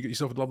know, then you get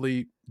yourself a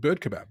lovely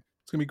bird kebab.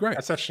 It's gonna be great.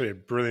 That's actually a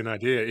brilliant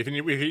idea. If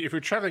you're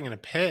traveling in a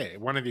pair,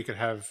 one of you could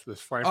have the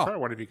flamethrower,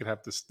 one of you could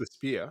have the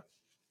spear.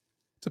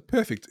 It's a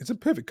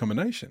perfect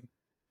combination.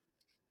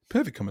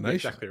 Perfect combination.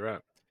 Exactly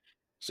right.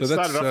 So it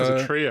started off as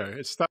a trio.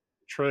 It started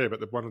as a trio,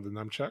 but one of the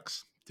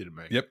nunchucks didn't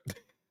make it. Yep.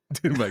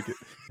 Didn't make it.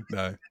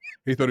 No.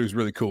 He thought he was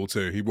really cool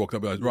too. He walked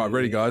up and goes, right,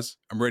 ready, guys?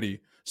 I'm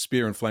ready.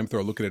 Spear and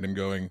flamethrower looking at him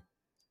going,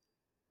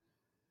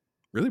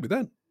 really, with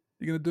that?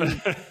 You're going to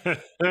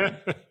do...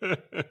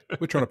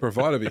 We're trying to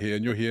provide over here,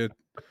 and you're here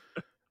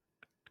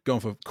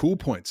going for cool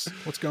points.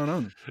 What's going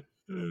on?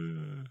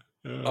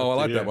 I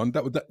like that one.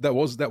 That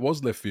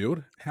was left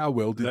field. How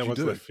well did you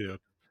do left field.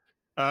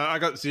 I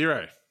got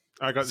 0.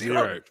 I got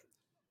 0.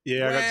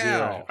 Yeah,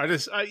 I got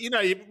 0. You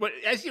know,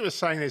 as you were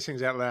saying these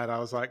things out loud, I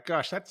was like,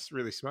 gosh, that's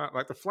really smart.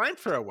 Like the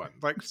flamethrower one,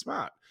 like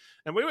smart.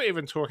 And we were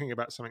even talking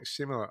about something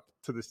similar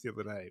to this the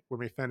other day when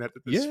we found out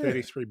that there's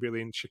 33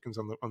 billion chickens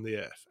on the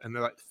earth. And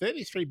they're like,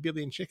 33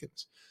 billion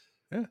chickens.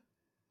 Yeah.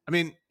 I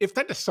mean, if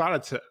they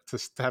decided to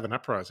have an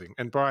uprising,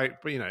 and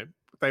you know,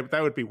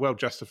 they would be well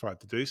justified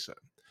to do so,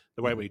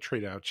 the way we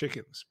treat our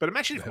chickens. But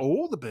imagine if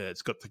all the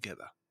birds got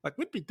together. Like,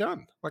 we'd be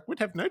done. Like, we'd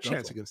have no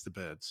chance against the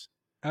birds.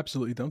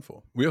 Absolutely done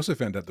for. We also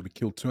found out that we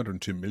kill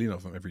 202 million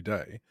of them every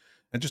day.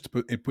 And just to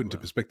put into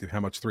perspective how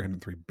much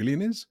 303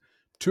 billion is,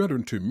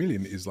 202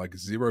 million is like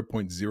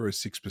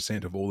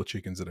 0.06% of all the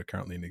chickens that are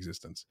currently in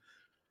existence.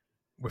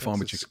 We're fine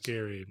with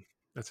chickens.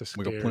 That's a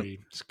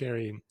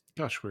scary.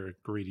 Gosh, we're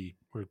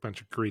a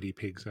bunch of greedy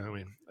pigs, aren't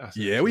we?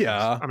 Yeah, we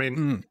are. I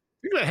mean,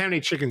 think about how many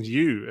chickens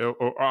you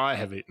or I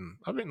have eaten.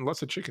 I've eaten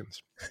lots of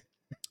chickens.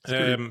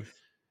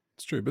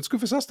 It's true, but it's good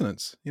for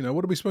sustenance. You know,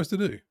 what are we supposed to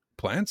do?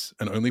 Plants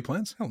and only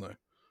plants? Hell no.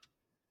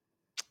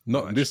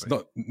 Not in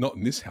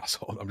this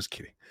household. I'm just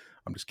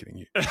kidding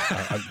you.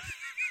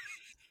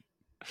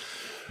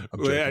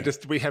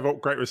 We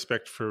have great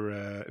respect for.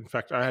 In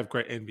fact, I have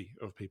great envy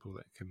of people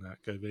that can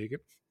go vegan.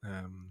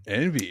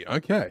 Envy,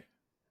 okay.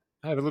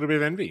 I have a little bit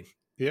of envy.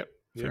 Yep,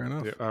 fair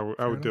enough. Yeah,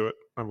 I would do it.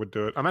 I would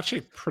do it. I'm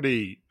actually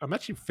fairly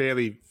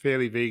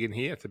vegan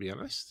here, to be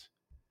honest.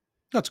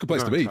 No, it's a good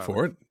place to be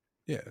for it.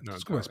 Yeah,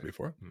 it's a good place to be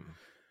for it.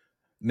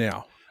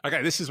 Now,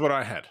 okay, this is what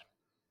I had.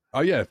 Oh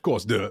yeah, of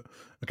course. Do it.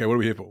 Okay, what are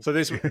we here for? So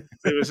this is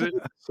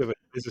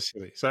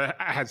silly. So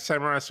I had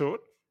samurai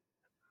sword.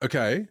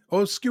 Okay.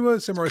 Oh, skewer,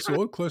 samurai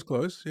sword.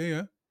 Close.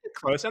 Yeah.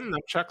 Close, and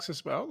nunchucks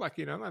as well. Like,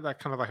 you know, that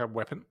kind of like a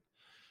weapon.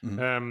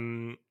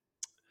 Mm-hmm.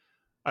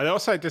 I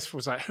also just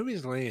was like, who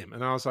is Liam?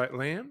 And I was like,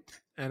 Liam,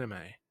 anime.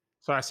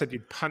 So I said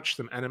you'd punch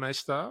them anime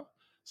style.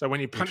 So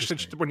when you punch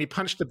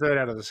the bird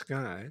out of the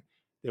sky,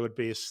 there would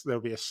be a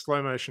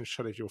slow motion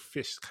shot of your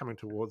fist coming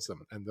towards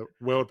them, and the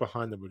world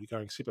behind them would be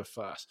going super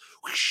fast.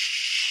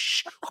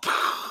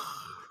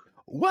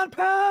 One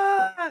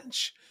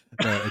punch.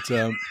 No, it's Do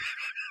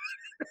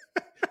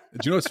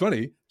you know what's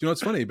funny? Do you know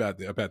what's funny about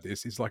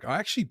this? It's like I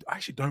actually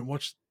don't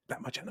watch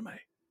that much anime.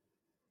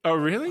 Oh,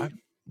 really? I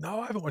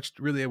haven't watched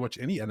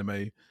any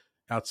anime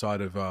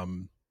outside of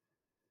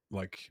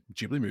like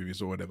Ghibli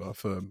movies or whatever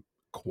for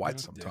quite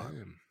some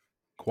time.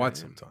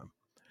 Some time.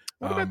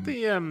 What about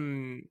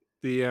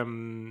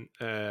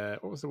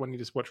what was the one you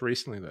just watched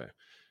recently though?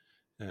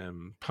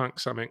 Punk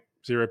something,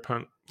 Zero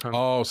Punk.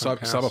 Oh,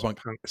 Cyberpunk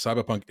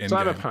Endgame.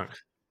 Cyberpunk.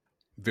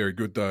 Very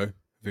good though.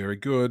 Very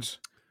good.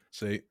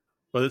 See,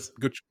 well, it's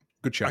good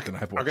chat. And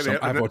I've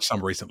watched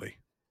some recently.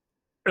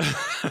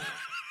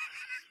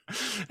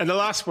 And the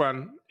last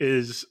one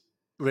is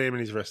Liam and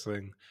his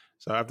wrestling.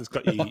 So I've just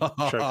got you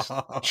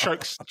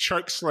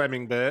choke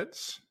slamming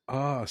birds.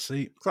 Ah,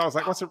 see. So I was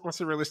like,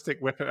 what's a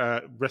realistic weapon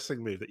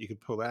wrestling move that you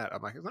could pull out?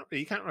 I'm like,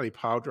 you can't really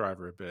pile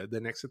driver a bird.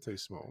 Their necks are too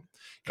small.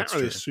 You can't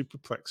really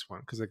superplex one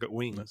because they've got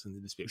wings and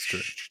they just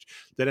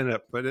that ended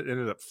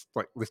up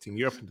like lifting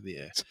you up into the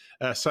air.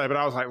 But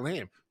I was like,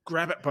 Liam,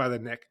 grab it by the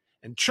neck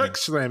and choke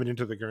slam it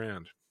into the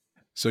ground.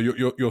 So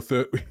your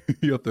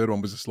third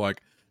one was just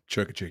like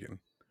choke a chicken.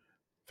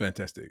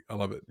 Fantastic. I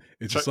love it.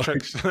 It's just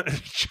choke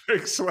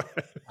slam.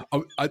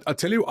 I'll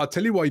tell you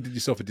why you did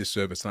yourself a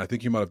disservice, and I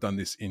think you might have done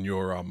this in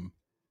your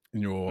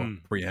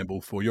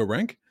preamble for your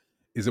rank,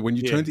 is that when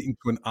you Yeah. turned it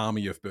into an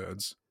army of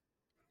birds,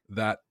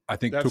 that I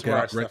think That's took where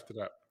I out stuffed it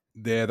up.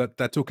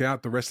 that took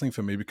out the wrestling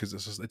for me because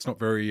it's not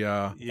very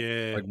Yeah,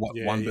 like what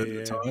yeah, one yeah, bird at a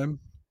yeah. time.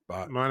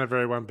 But Mine are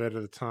very one bird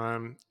at a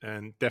time,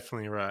 and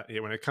definitely right.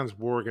 Yeah, when it comes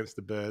war against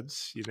the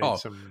birds, you need oh,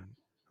 some. the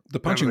None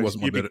of punching those.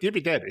 wasn't one bird, You'd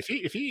be dead if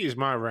you use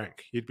my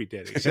rank. You'd be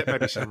dead, except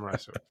maybe samurai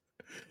sword.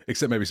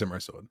 except maybe samurai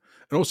sword.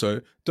 And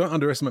also, don't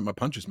underestimate my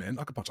punches, man.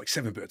 I could punch like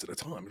 7 birds at a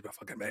time. It's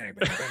fucking bang,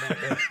 bang, bang,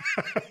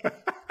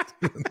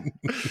 bang,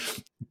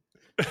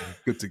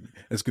 bang.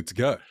 It's good to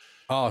go.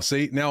 Oh,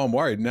 see, now I'm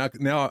worried. Now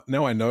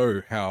I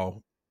know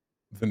how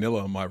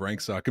vanilla my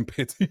ranks are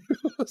compared to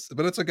yours.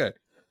 But it's okay.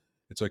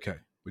 It's okay.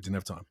 We didn't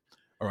have time.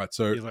 All right,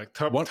 so You're like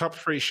top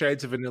 3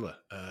 shades of vanilla.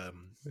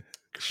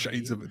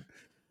 Shades of it.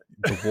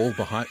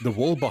 The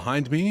wall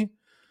behind me,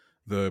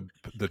 the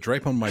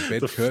drape on my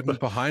bed curtain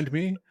behind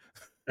me,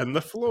 and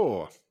the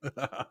floor.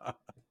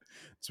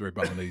 It's very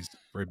Balinese.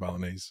 Very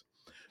Balinese.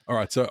 All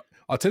right, so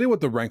I'll tell you what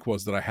the rank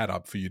was that I had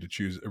up for you to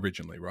choose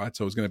originally, right?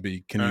 So it was going to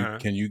be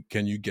can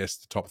you guess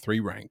the top 3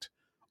 ranked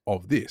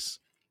of this?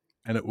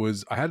 And it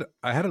was I had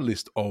a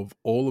list of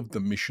all of the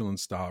Michelin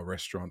star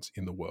restaurants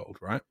in the world,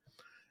 right?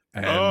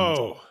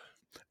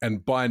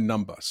 And by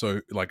number.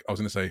 So like I was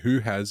going to say who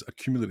has a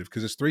cumulative,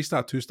 because it's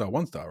 3-star, 2-star,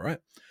 1-star, right?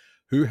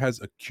 Who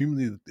has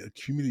accumulated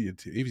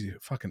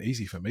fucking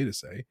easy for me to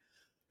say,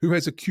 who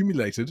has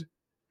accumulated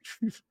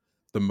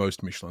the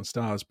most Michelin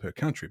stars per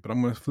country? But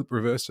I'm going to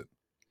reverse it.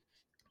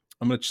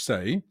 I'm going to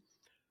say,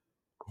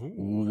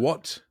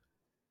 what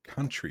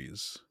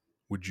countries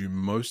would you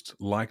most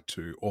like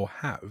to or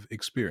have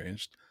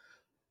experienced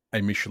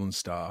a Michelin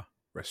star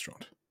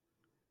restaurant?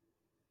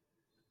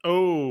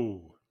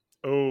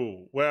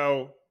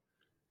 Well,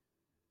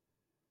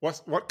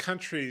 what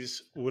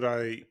countries would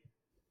I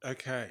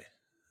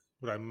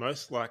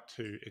most like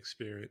to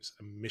experience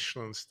a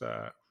Michelin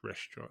star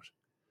restaurant?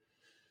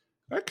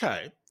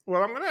 Okay.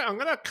 Well, I'm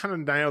gonna kind of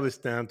nail this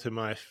down to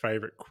my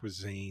favorite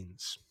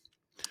cuisines.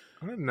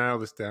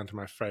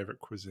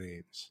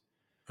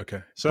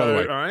 Okay. So by the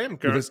way, I am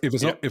going. if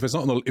it's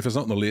not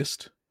on the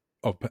list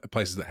of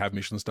places that have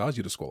Michelin stars,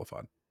 you're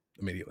disqualified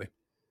immediately.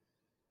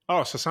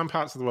 Oh, so some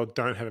parts of the world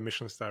don't have a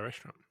Michelin star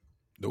restaurant.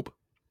 Nope.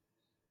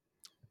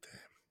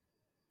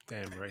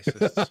 Damn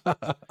racists.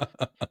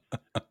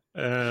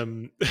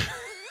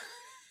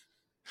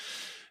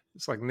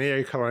 It's like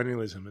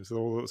neo-colonialism. It's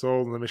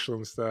all in the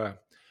Michelin star.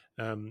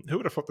 Who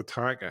would have thought the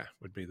Tiger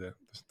would be the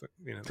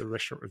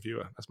restaurant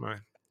reviewer? That's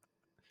mine.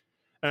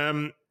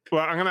 Well,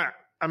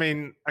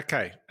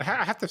 okay. I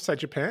have to say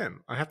Japan.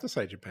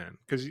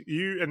 Because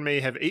you and me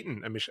have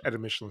eaten at a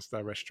Michelin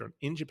star restaurant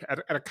in Japan,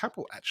 at a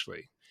couple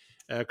actually.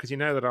 Because you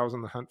know that I was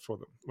on the hunt for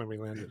them when we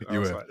landed. I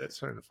was like, let's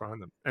try to find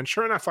them. And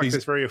sure enough,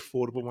 there's very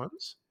affordable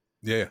ones.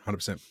 Yeah,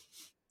 100%.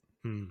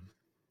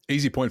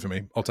 Easy point for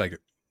me. I'll take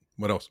it.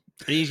 What else?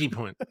 Easy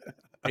point.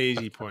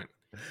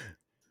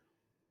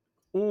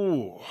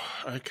 Ooh,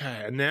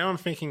 okay. And now I'm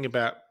thinking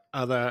about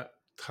other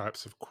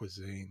types of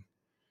cuisine.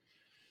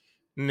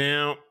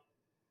 Now,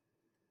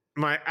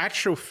 my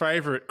actual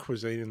favorite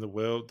cuisine in the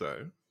world,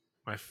 though,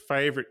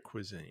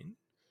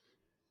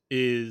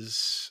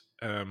 is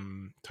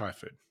Thai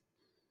food.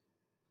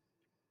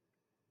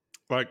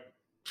 Like,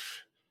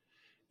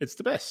 it's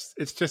the best.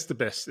 It's just the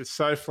best. It's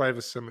so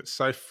flavoursome. It's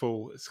so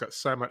full. It's got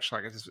so much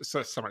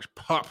so much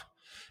pop,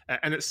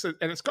 and it's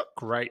got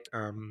great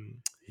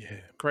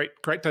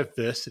great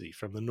diversity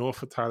from the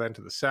north of Thailand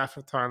to the south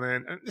of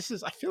Thailand. And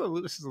I feel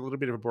this is a little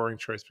bit of a boring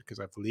choice because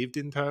I've lived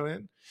in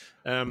Thailand.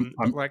 I'm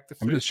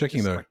just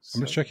checking though.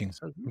 I'm checking.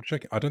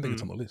 I don't think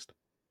it's on the list.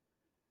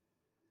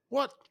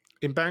 What?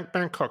 In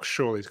Bangkok,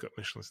 surely it's got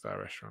Michelin star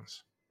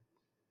restaurants.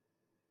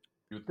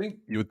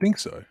 You would think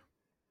so.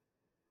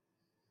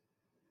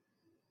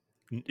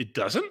 It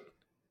doesn't?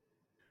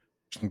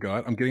 Michelin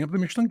Guide. I'm getting up the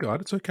Michelin Guide.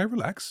 It's okay.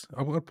 Relax.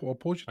 I'll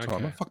pause your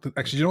timer.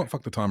 Actually, you know what?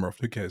 Fuck the timer off.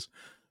 Who cares?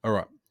 All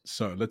right.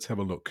 So let's have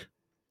a look.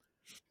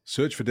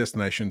 Search for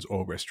destinations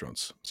or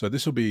restaurants. So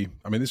this will be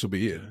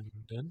it.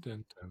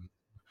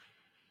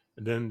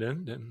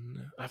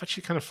 I've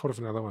actually kind of thought of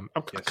another one.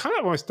 I kind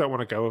of almost don't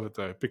want to go with it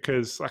though,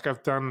 because like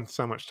I've done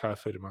so much Thai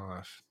food in my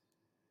life.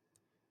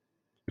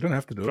 You don't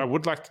have to do it. I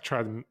would like to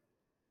try them.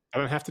 I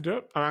don't have to do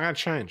it. I'm going to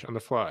change on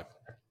the fly.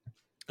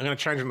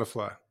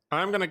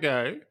 I'm going to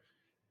go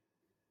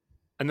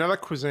another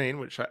cuisine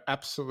which I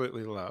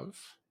absolutely love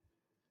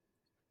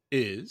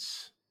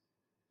is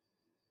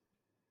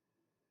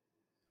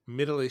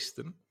Middle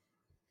Eastern.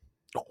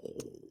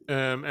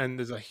 And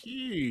there's a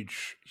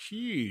huge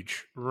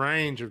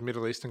range of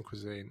Middle Eastern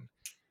cuisine.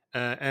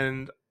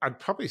 And I'd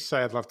probably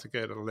say I'd love to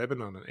go to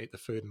Lebanon and eat the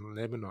food in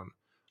Lebanon.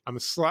 I'm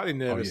slightly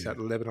nervous that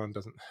Lebanon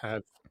doesn't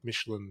have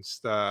Michelin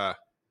star.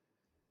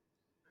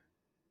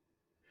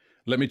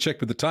 Let me check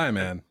with the Thai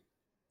man.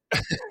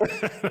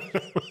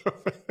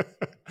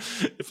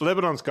 If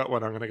Lebanon's got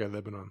one, I'm going to go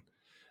Lebanon.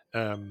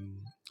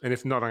 And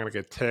if not, I'm going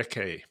to go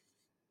Turkey.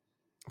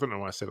 I don't know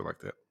why I said it like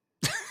that.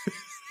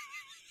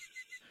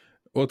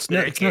 Well, it's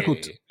not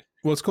called.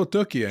 Well, it's called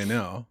Turkey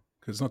now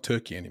because it's not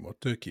Turkey anymore.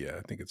 Turkey,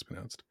 I think it's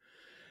pronounced.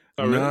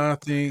 Oh, really?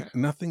 Nothing,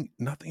 Okay.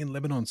 nothing in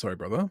Lebanon. Sorry,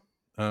 brother.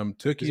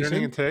 Turkey, Is you there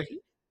anything in said? Turkey?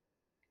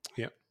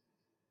 Yeah.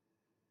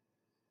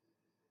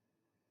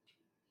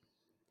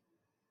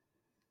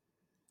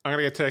 I'm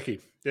going to go Turkey.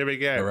 There we All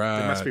go.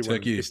 There must right, be one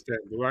in Turkey.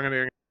 Istanbul. I'm going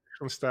to go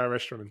Michelin star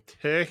restaurant in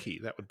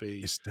Turkey.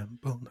 Istanbul,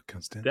 not That would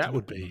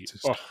Constantinople, be, not oh,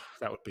 Istanbul.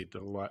 that would be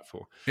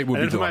delightful. It would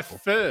And be then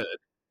delightful.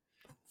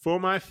 for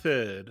my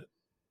third,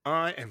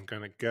 I am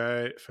going to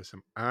go for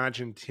some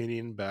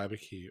Argentinian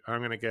barbecue. I'm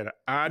going to go to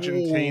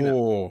Argentina.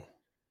 Oh,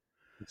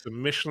 It's a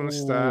Michelin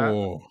star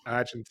oh.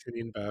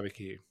 Argentinian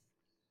barbecue.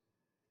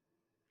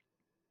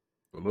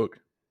 Well, look.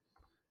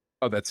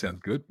 Oh, that sounds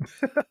good.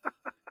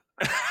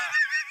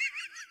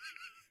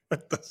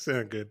 That does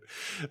sound good.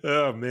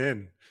 Oh,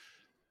 man.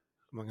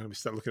 I'm going to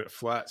start looking at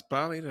flights.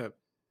 Bali to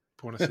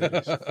Buenos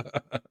Aires.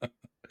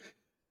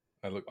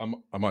 Hey, look,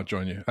 I might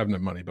join you. I have no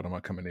money, but I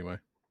might come anyway.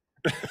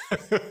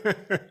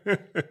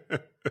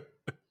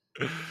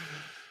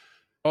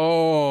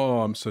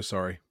 Oh, I'm so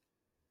sorry.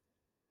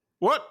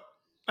 What?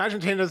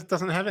 Argentina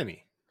doesn't have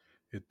any.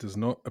 It does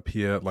not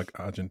appear like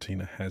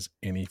Argentina has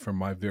any from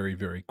my very,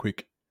 very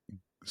quick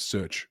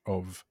search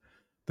of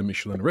the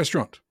Michelin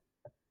restaurant.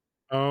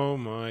 Oh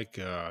my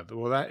God.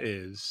 Well, that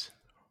is.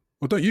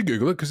 Well, don't you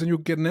Google it because then you'll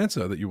get an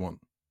answer that you want.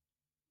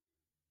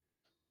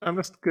 I'm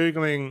just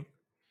Googling.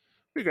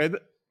 Okay.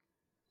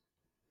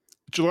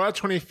 July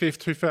 25th,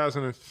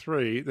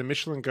 2003, the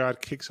Michelin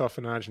Guide kicks off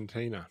in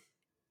Argentina.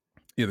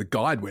 Yeah, the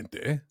guide went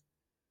there.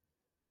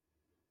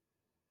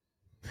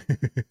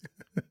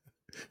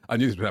 I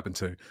knew this would happen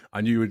too.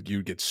 I knew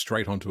you'd get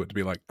straight onto it to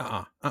be like,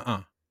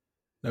 no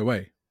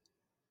way.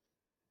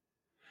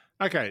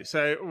 Okay, that's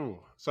Sorry,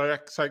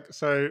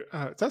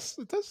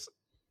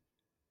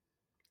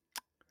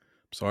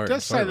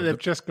 just say that they've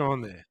just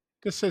gone there.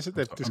 Just says that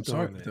they've I'm just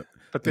sorry. gone there,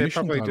 but The they're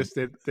Michelin probably Guide, just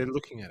they're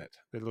looking at it.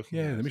 They're looking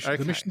yeah, at the it. Michelin,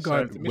 the Okay, Michelin so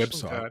Guide the Michelin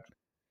website. Guide.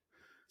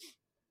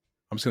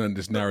 I'm just going to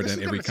just narrow This down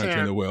is every gonna country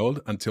in the sound-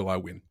 world until I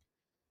win.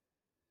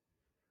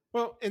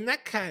 Well, in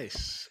that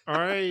case,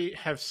 I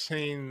have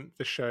seen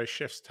the show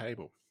Chef's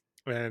Table,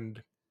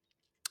 and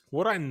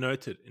what I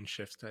noted in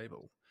Chef's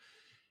Table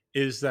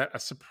is that a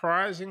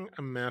surprising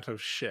amount of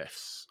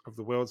chefs, of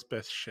the world's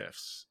best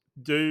chefs,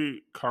 do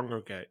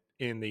congregate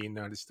in the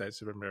United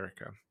States of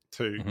America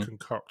to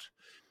concoct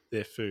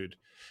their food.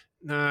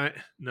 No,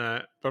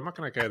 but I'm not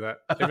going to go that.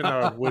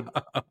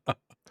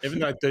 Even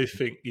though I do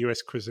think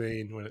US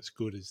cuisine, when it's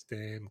good, is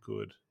damn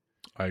good.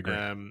 I agree.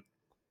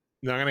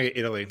 No, I'm going to get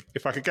Italy.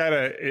 If I could go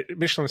to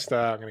Michelin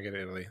star, I'm going to go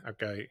to Italy. I'll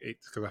go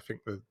because I think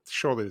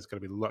surely there's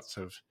going to be lots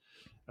of.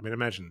 I mean,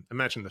 imagine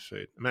the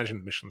food. Imagine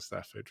the Michelin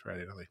star food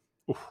throughout Italy.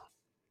 Oof.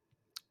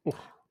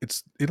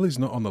 Italy's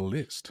not on the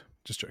list.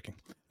 Just joking.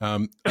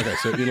 Okay,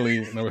 so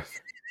Italy. No.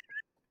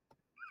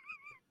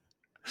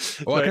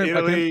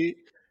 Italy,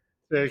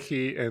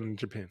 Turkey, and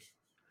Japan.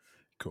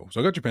 Cool. So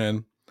I got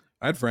Japan.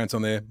 I had France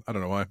on there. I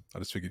don't know why. I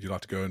just figured you'd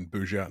like to go and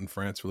bougie out in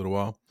France for a little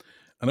while.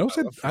 And I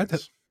also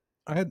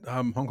had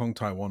Hong Kong,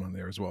 Taiwan on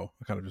there as well.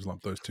 I kind of just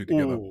lumped those two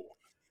together.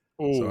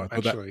 Oh,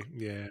 actually,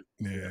 yeah.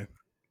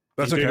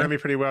 That's you okay. know me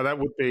pretty well. That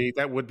would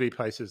be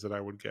places that I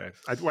would go.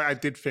 I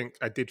did think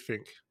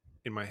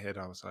in my head.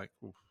 I was like,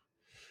 ooh,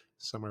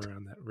 somewhere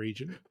around that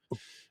region.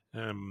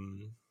 But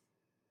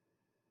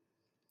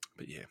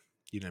yeah,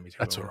 you know me too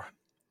well.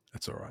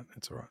 That's all right,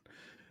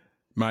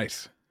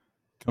 mate.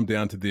 Come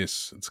down to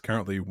this. It's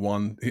currently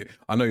one.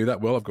 I know you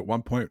that well. I've got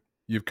 1 point.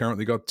 You've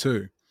currently got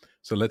 2.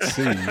 So let's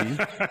see. And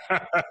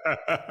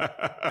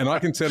I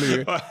can tell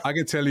you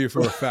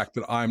for a fact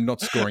that I'm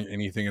not scoring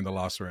anything in the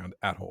last round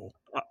at all.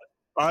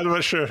 I'm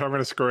not sure if I'm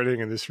going to score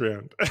anything in this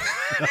round.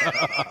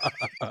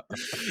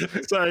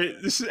 So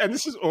this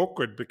is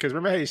awkward because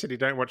remember how you said you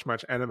don't watch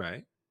much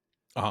anime?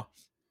 For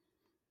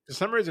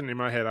some reason in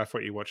my head, I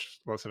thought you watched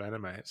lots of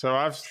anime. So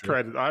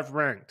I've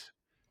ranked.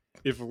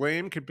 If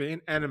Liam could be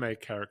an anime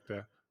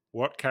character,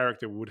 what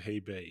character would he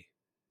be?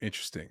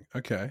 Interesting.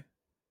 Okay.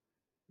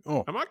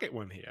 Oh, I might get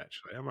one here.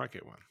 Actually, I might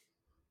get one.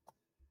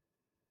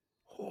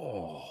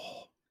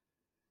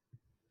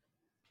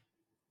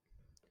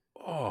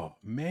 Oh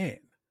man.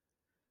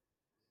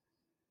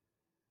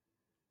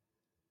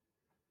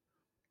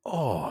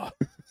 Oh.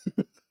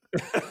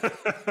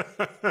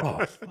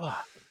 Oh,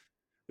 fuck.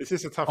 This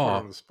is a tough one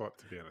on the spot,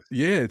 to be honest.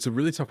 Yeah, it's a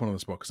really tough one on the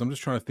spot because I'm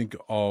just trying to think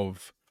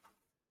of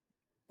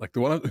like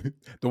the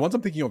ones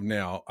I'm thinking of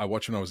now. I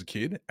watched when I was a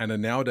kid, and are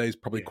nowadays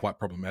probably quite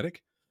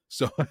problematic.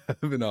 So I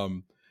haven't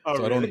so I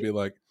don't want to be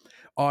like,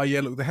 oh yeah,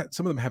 look,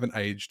 some of them haven't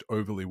aged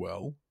overly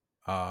well,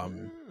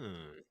 but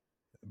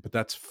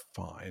that's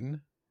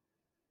fine.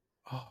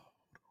 Oh,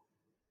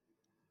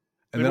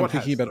 and then I'm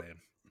thinking about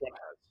what has.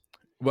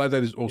 Well,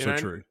 that is also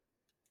true.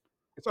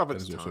 It's of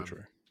its time. Also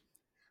true.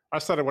 I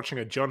started watching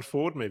a John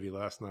Ford movie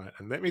last night,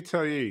 and let me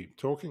tell you,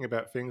 talking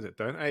about things that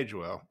don't age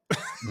well.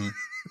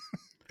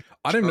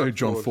 I don't know who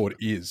John Ford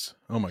is.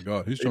 Oh my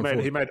god, who's John Ford?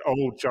 He made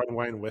old John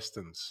Wayne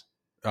westerns.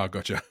 Oh,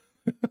 gotcha.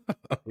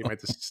 He made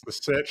the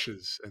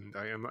Searchers, and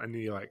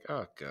you're like,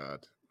 oh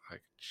god,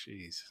 like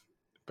jeez.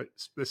 But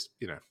this,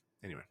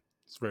 anyway,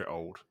 it's very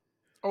old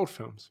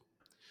films.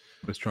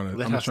 Let I'm just us trying to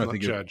not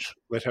think of. judge.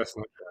 Let us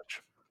not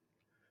judge.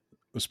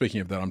 Well,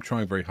 speaking of that, I'm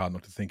trying very hard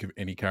not to think of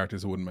any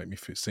characters that wouldn't make me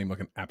seem like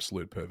an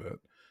absolute pervert.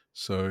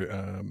 So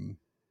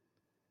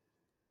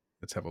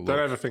let's have a look.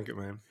 Don't overthink it,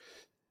 man.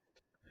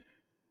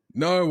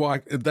 No,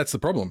 that's the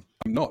problem.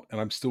 I'm not,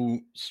 and I'm still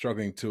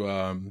struggling to.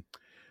 All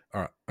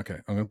right, okay.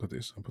 I'm going to put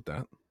this. I'll put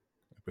that.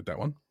 I'll put that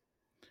one,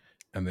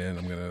 and then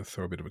I'm going to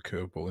throw a bit of a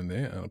curveball in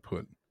there, and I'll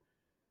put.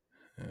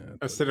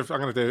 Instead of, I'm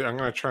going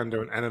to try and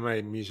do an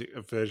anime music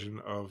version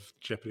of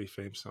Jeopardy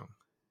theme song.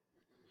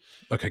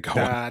 Okay, go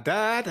Da on.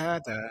 da da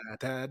da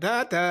da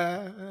da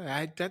da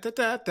I da da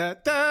da da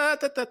da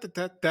da da da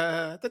da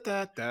da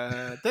da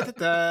da da da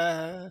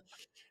da.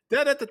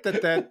 Da, da, da, da,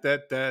 da, da,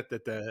 da, da, da,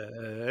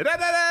 da,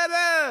 da,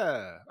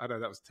 da. I know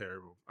that was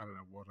terrible. I don't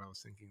know what I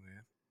was thinking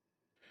there.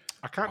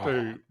 I can't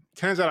do.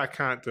 Turns out I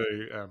can't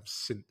do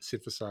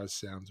synthesized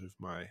sounds with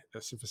my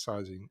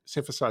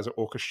synthesizer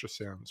orchestra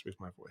sounds with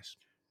my voice.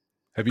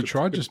 Have you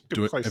tried just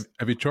doing?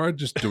 Have you tried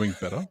just doing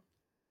better?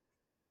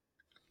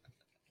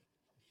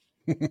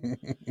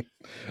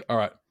 All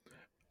right,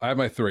 I have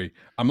my 3.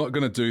 I'm not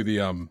going to do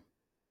the I'm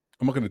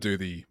not going to do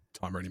the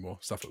timer anymore.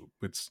 Stuff.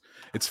 It's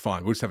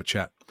fine. We'll just have a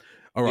chat.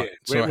 All right.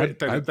 Yeah, so don't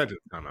do the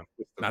timer.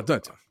 No,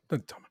 don't timer.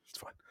 It's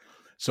fine.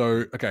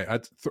 So okay,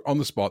 on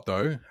the spot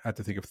though, I had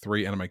to think of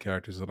 3 anime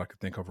characters that I could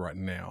think of right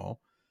now.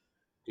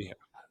 Yeah,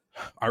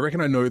 I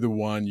reckon I know the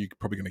one you're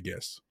probably going to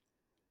guess.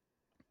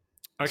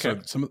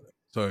 Okay.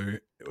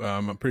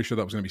 I'm pretty sure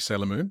that was going to be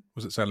Sailor Moon.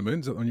 Was it Sailor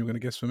Moon? Is that the one you were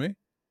going to guess for me?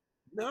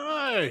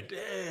 No,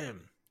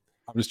 damn.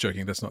 I'm just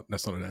joking. That's not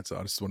an answer.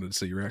 I just wanted to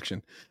see your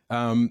reaction.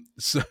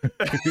 So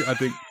I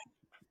think.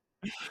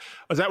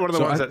 Is that one of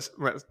the ones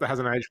that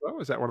hasn't aged well?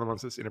 Is that one of the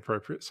ones that's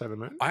inappropriate, Sailor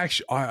Moon? I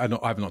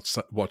have not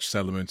watched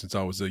Sailor Moon since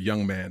I was a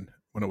young man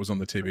when it was on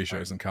the TV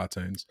shows and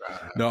cartoons.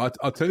 No,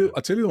 I'll tell you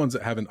the ones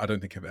that I don't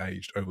think have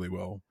aged overly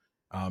well.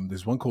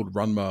 There's one called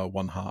Ranma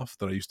 1/2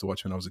 that I used to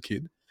watch when I was a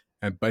kid,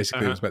 and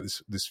basically it was about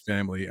this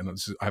family, and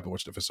I haven't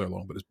watched it for so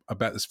long, but it's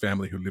about this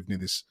family who lived near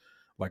this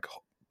like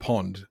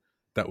pond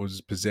that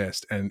was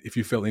possessed, and if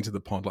you fell into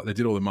the pond, like they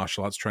did all the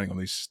martial arts training on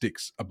these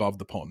sticks above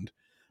the pond,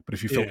 but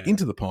if you fell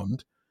into the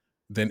pond,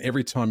 then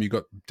every time you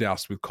got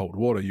doused with cold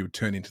water, you would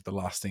turn into the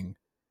last thing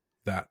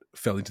that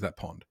fell into that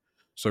pond.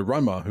 So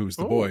Ranma, who was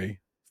the boy,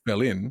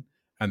 fell in,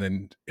 and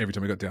then every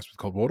time he got doused with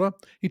cold water,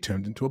 he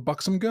turned into a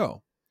buxom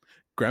girl.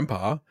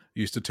 Grandpa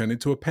used to turn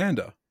into a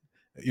panda.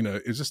 You know,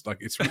 it's just like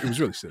it was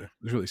really silly.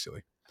 It was really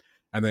silly.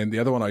 And then the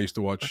other one I used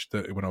to watch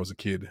when I was a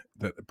kid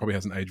that probably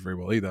hasn't aged very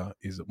well either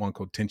is one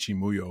called Tenchi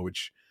Muyo,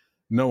 which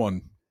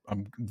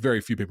very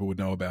few people would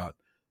know about.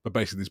 But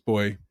basically, this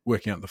boy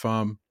working out in the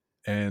farm,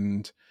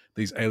 and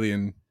these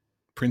alien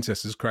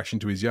princesses crash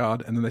into his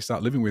yard, and then they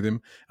start living with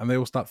him, and they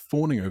all start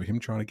fawning over him,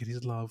 trying to get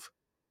his love.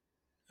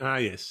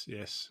 Yes,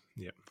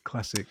 yep.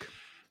 Classic.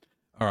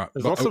 All right.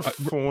 There's lots of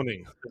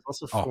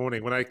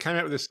fawning. When I came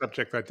out with this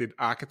subject, I did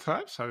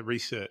archetypes. I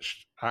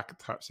researched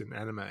archetypes in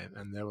anime,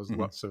 and there was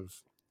lots of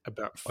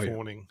about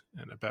fawning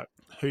and about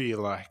who you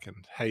like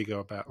and how you go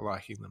about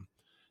liking them.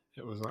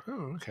 It was like,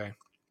 oh, okay.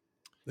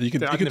 I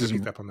never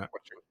picked up on that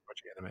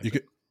watching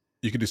anime.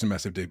 You could do some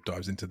massive deep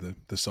dives into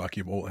the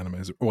psyche of all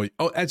animes, or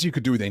as you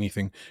could do with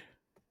anything,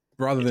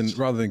 rather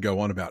than go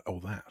on about all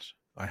that.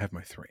 I have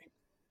my 3.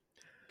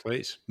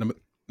 Please.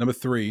 Number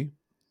 3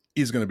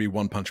 is going to be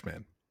One Punch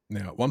Man.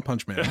 Now, One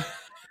Punch Man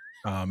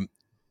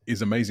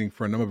is amazing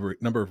for a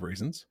number of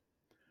reasons.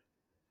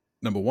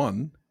 Number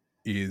 1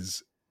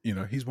 is,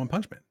 he's One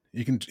Punch Man.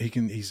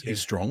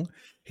 He's strong.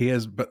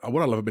 But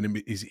what I love about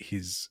him is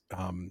his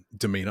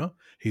demeanor.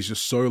 He's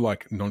just so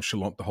like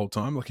nonchalant the whole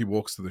time. Like he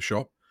walks to the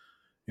shop,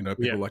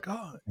 people are like,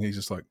 oh, and he's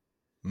just like,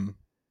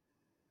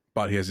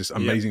 But he has this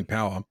amazing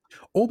power,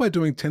 all by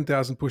doing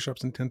 10,000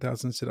 push-ups and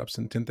 10,000 sit-ups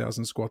and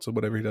 10,000 squats or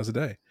whatever he does a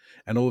day.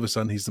 And all of a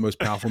sudden, he's the most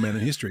powerful man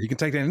in history. He can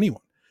take down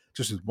anyone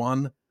just with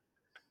one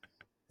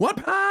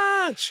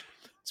punch.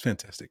 It's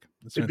fantastic.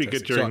 It'd be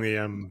good during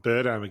the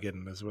Bird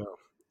Armageddon as well.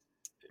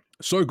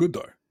 So good,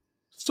 though.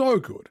 So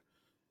good.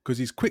 Because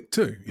he's quick,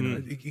 too.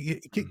 He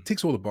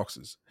ticks all the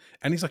boxes.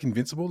 And he's, like,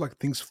 invincible. Like,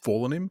 things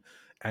fall on him.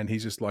 And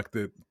he's just like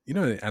the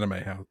anime,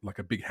 how, like,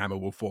 a big hammer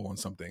will fall on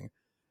something.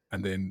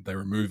 And then they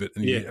remove it,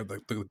 and you have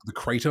the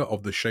crater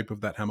of the shape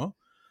of that hammer.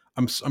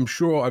 I'm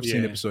sure I've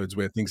seen episodes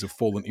where things have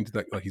fallen into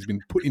that. Like he's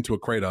been put into a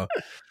crater,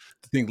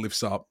 the thing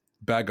lifts up.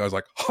 Bad guy's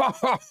like, ha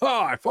ha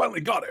ha! I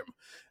finally got him,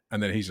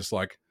 and then he's just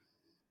like,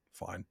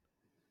 fine.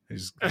 He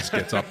just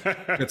gets up,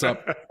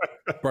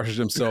 brushes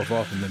himself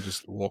off, and then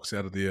just walks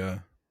out of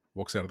the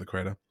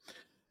crater.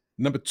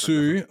 Number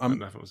 2, I'm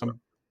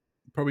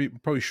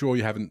probably sure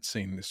you haven't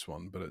seen this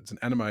one, but it's an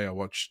anime I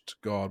watched.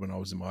 When I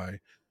was in my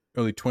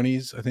early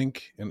 20s, I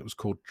think, and it was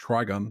called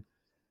Trigun,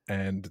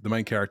 and the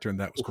main character in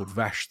that was called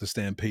Vash the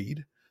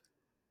Stampede.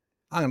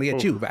 I'm gonna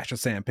get you, Vash the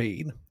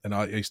Stampede. And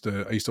I used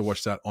to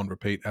watch that on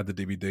repeat, had the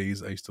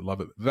DVDs. I used to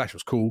love it. Vash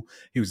was cool.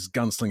 He was this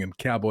gunslinging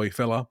cowboy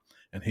fella,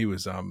 and he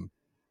was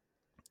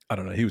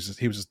he was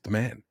just the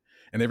man.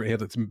 And he had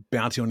this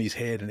bounty on his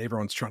head, and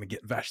everyone's trying to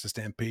get Vash the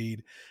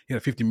Stampede. He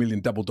had a $50 million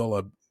double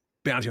dollar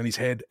bounty on his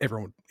head.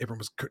 Everyone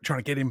was trying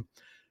to get him.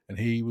 and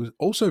he was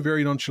also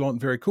very nonchalant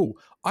and very cool.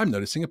 I'm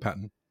noticing a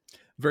pattern.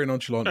 Very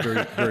nonchalant,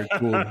 very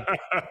cool.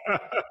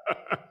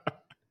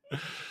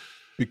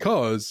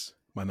 Because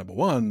my number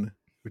one,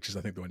 which is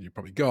I think the one you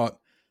probably got,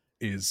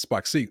 is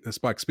Spike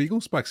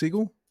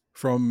Spiegel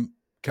from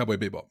Cowboy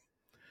Bebop.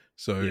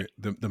 So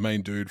the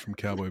main dude from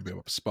Cowboy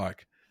Bebop,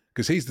 Spike,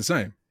 because he's the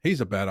same.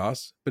 He's a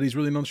badass, but he's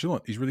really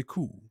nonchalant. He's really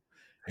cool.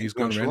 He's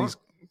going around.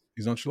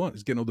 He's nonchalant.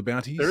 He's getting all the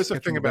bounties. There is a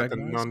thing about the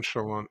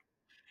nonchalant.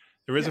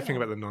 There is a thing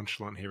about the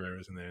nonchalant hero,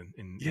 isn't there,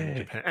 in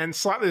Japan? And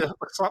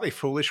slightly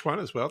foolish one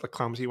as well, the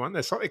clumsy one.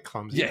 They're slightly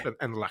clumsy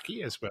and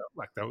lucky as well.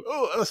 Like they'll,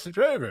 it's the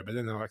driver, but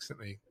then they'll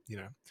accidentally,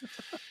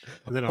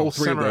 and then I'll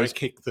samurai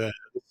kick the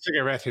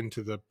cigarette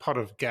into the pot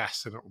of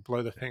gas and it'll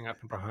blow the thing up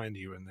behind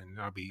you, and then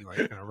I'll be like,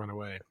 going to run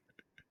away.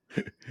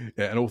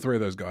 Yeah, and all three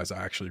of those guys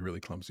are actually really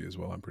clumsy as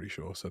well, I'm pretty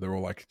sure. So they're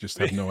all like, just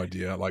have no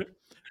idea. Like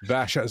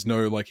Vash has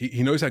no, like,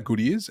 he knows how good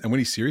he is, and when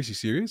he's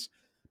serious.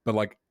 But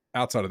like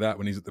outside of that,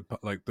 when he's at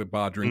the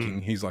bar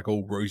drinking, he's like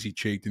all rosy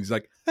cheeked, and he's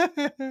like,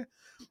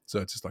 so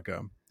it's just like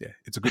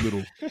it's a good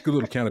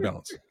little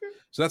counterbalance.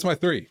 So that's my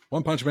three: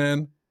 One Punch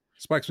Man,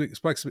 Spike.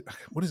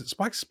 What is it?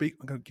 Spike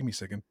Spiegel. Give me a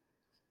second.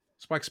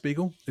 Spike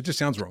Spiegel. It just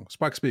sounds wrong.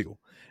 Spike Spiegel,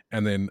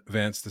 and then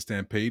Vance the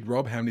Stampede.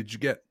 Rob, how many did you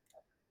get?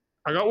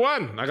 I got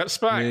one. I got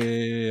Spike.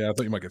 Yeah, I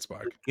thought you might get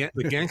Spike.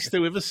 The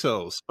gangster with a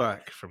soul,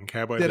 Spike from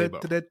Cowboy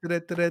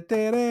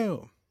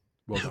Bebop.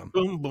 Well done.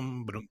 Boom,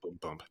 boom, boom, boom,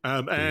 boom.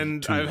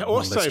 And I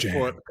also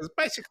thought, because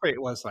basically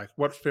it was like,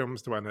 what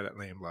films do I know that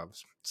Liam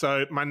loves?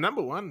 So my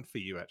number one for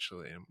you,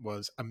 actually,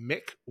 was a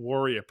mech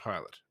warrior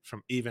pilot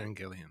from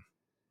Evangelion.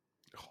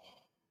 Oh,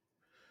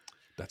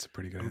 that's a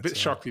pretty good I'm answer. a bit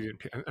shocked you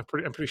didn't pick. I'm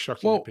pretty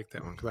shocked you didn't pick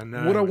that one, because I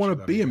know. Would I want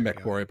to be a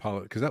mech warrior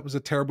pilot? Because that was a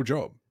terrible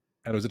job.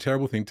 And it was a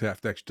terrible thing to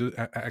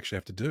actually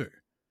have to do.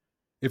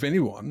 If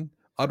anyone,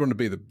 I'd want to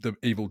be the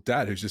evil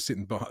dad who's just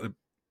sitting behind.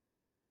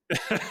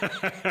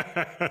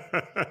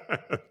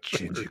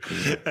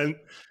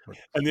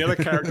 And the other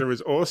character is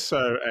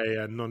also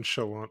a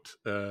nonchalant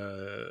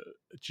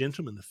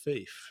gentleman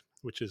thief,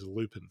 which is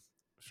Lupin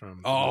from.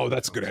 Oh,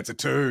 that's a good answer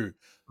too.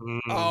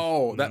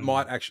 That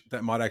might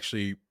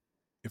actually,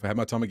 if I had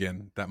my time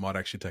again, that might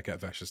actually take out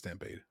Vash the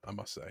Stampede. I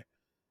must say.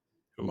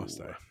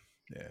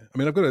 Yeah, I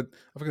mean, I've got a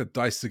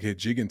Daisuke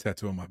Jigen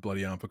tattoo on my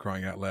bloody arm, for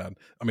crying out loud.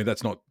 I mean,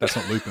 that's not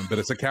Lupin, but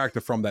it's a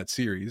character from that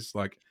series.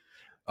 Like,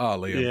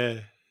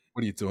 Liam,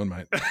 what are you doing,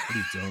 mate? What are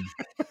you doing?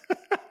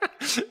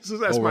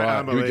 That's my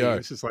Amelie.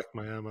 This is like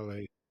my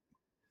Amelie.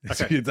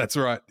 Okay. That's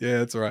right. Yeah,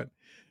 that's all right. All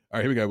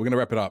right, here we go. We're going to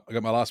wrap it up. I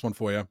got my last one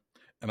for you,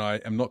 and I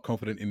am not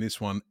confident in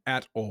this one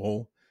at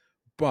all.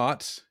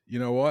 But you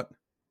know what?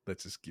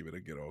 Let's just give it a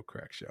good old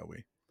crack, shall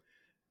we?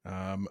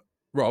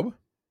 Rob?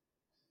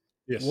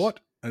 Yes. What?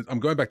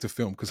 I'm going back to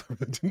film because I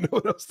didn't know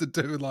what else to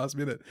do last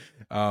minute.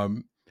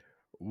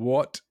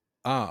 What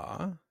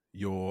are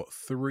your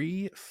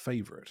three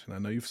favorite, and I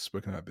know you've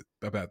spoken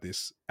about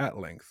this at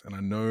length, and I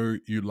know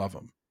you love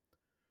them.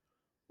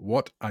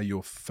 What are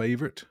your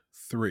favorite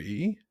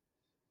three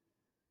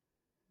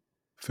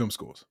film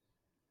scores?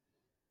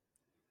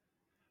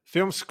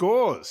 Film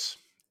scores.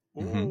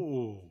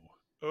 Mm-hmm.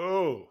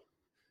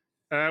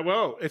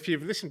 Well, if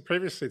you've listened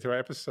previously to our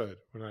episode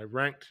when I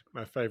ranked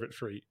my favorite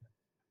three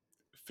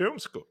film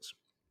scores,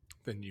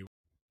 then you.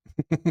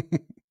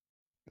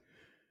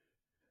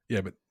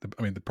 Yeah, but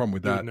the problem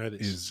with that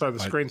is so the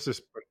screen's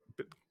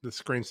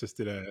just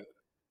did a.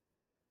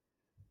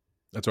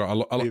 That's all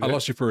right. I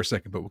lost you for a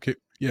second, but we'll keep.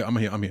 Yeah, I'm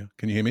here.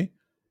 Can you hear me?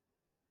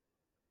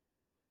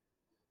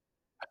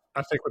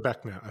 I think we're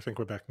back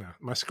now.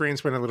 My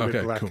screens went a little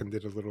bit black and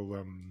did a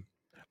little.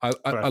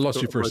 I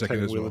lost you for a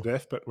second as well. Wheel of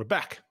Death, but we're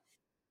back.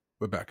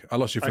 We're back. I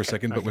lost you for a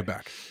second, but we're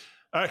back.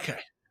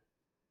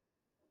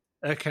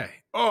 Okay.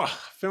 Oh,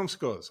 film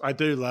scores. I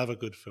do love a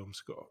good film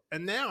score.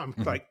 And now I'm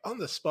like on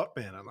the spot,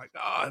 man. I'm like,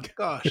 oh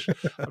gosh,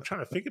 I'm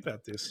trying to think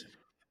about this.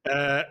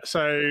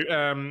 So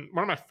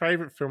one of my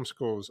favorite film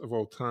scores of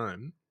all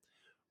time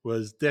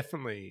was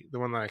definitely the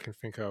one that I can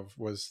think of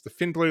was The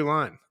Thin Blue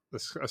Line,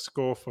 a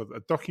score for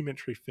a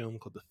documentary film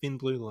called The Thin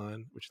Blue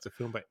Line, which is a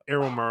film by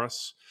Errol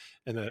Morris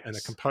and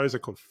a composer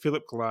called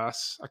Philip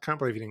Glass. I can't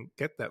believe you didn't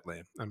get that,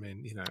 Liam. I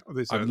mean,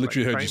 I've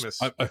literally heard famous.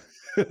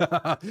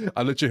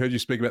 I literally heard you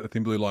speak about The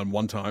Thin Blue Line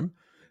one time.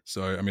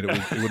 So, I mean,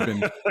 it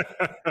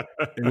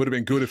would have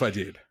been good if I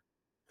did.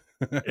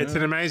 It's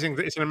an amazing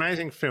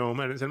film,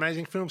 and it's an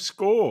amazing film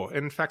score.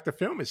 In fact, the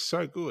film is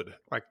so good.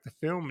 Like the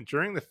film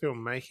during the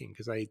film making,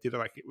 because they did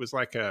it was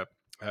like a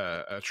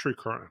true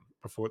crime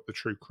before the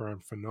true crime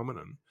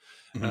phenomenon.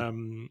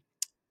 Mm-hmm.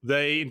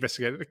 They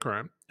investigated the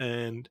crime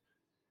and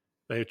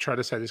they tried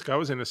to say this guy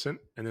was innocent,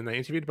 and then they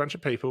interviewed a bunch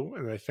of people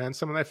and they found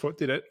someone they thought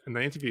did it, and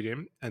they interviewed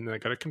him and they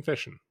got a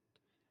confession,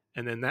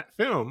 and then that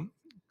film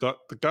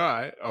got the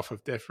guy off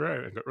of death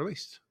row and got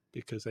released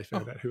because they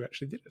found out who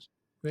actually did it.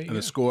 And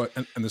the score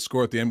and the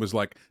score at the end was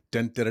like,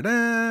 dun, dun, dun,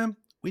 dun,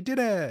 we did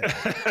it.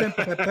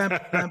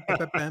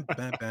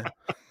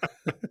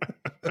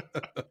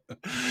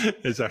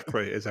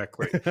 Exactly. So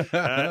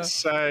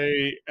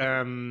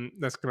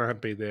that's going to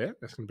be there.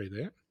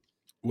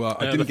 Well,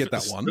 I didn't get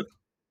that one.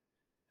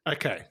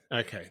 Okay.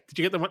 Did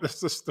you get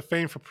the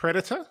theme for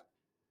Predator?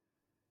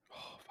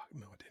 Oh fuck,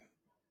 no, I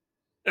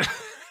didn't.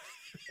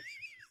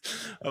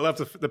 I love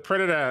the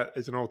Predator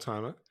is an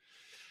all-time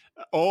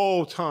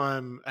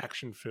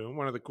action film,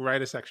 one of the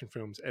greatest action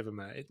films ever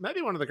made,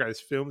 maybe one of the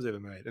greatest films ever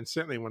made, and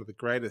certainly one of the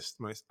greatest,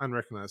 most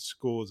unrecognized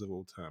scores of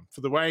all time.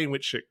 For the way in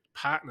which it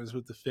partners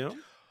with the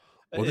film,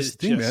 Well, it this is is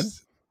the thing, man.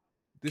 just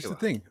This is the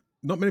killer. thing.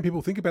 Not many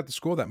people think about the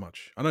score that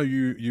much. I know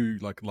you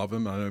like love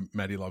them. I know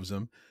Maddie loves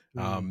them.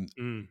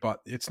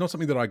 But it's not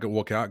something that I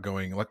walk out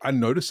going like I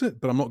notice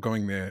it, but I'm not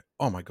going there.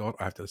 Oh my god,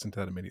 I have to listen to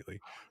that immediately.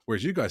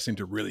 Whereas you guys seem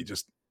to really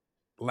just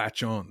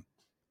latch on,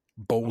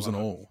 I balls and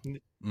love all.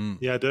 it. Mm.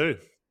 Yeah, I do.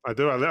 I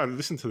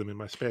listen to them in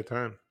my spare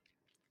time.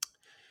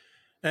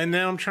 And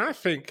now I'm trying to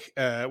think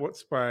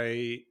what's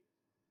my.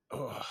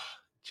 Oh,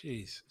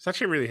 geez. It's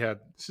actually really hard.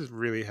 This is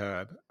really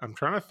hard. I'm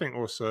trying to think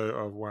also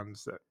of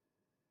ones that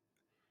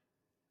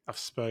I've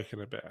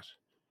spoken about.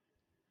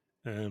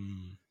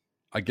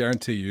 I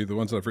guarantee you, the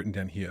ones that I've written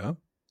down here,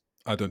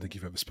 I don't think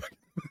you've ever spoken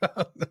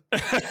about.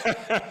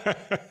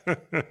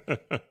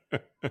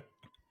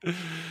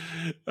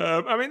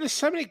 I mean, there's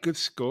so many good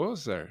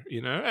scores there,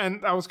 you know.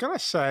 And I was going to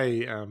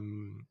say,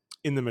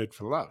 "In the Mood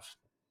for Love."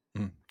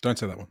 Don't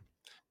say that one.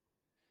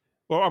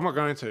 Well, I'm not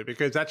going to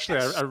because actually,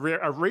 Yes. I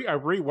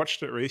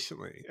rewatched it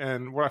recently,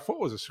 and what I thought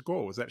was a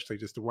score was actually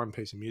just the one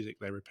piece of music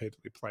they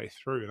repeatedly play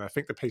through, and I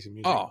think the piece of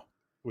music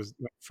was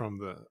not from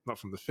the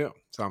film.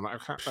 So I'm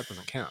like, that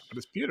doesn't count, but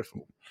it's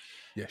beautiful.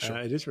 Yeah, sure.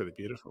 It is really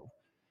beautiful.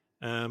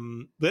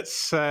 Let's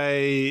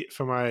say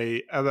for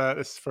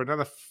another famous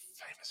film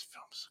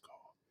score.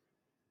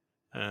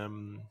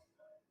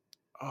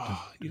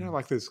 You know,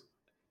 like there's.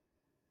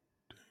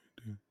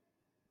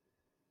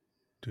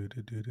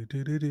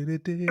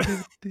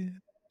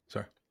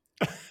 Sorry.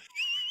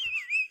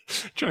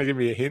 Trying to give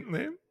me a hint,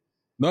 Liam?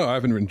 No, I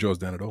haven't written Jaws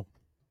down at all.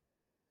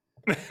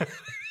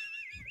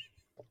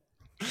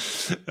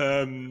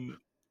 I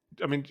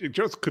mean,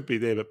 Jaws could be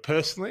there, but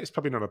personally, it's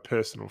probably not a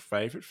personal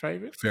favorite. Fair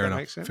enough.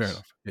 Makes sense. Fair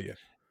enough. Yeah.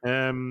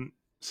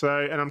 So,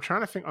 and I'm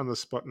trying to think on the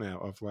spot now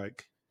of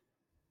like.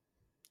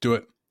 Do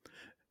it.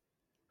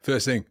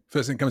 First thing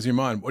comes to your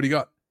mind. What do you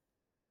got?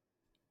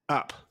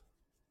 Up.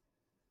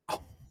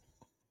 Oh.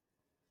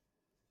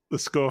 The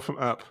score from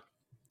Up.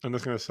 I'm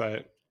just going to say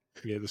it.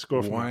 Yeah, the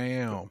score from Up.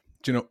 Wow.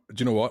 Do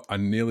you know what? I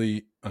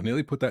nearly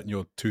put that in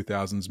your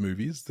 2000s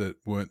movies that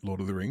weren't Lord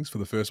of the Rings for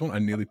the first one. I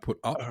nearly put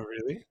Up. Oh,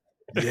 really?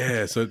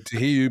 Yeah. So to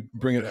hear you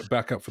bring it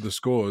back up for the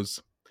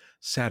scores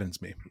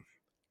saddens me.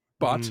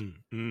 But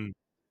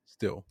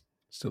still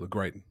a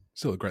great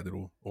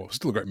little, or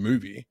still a great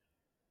movie.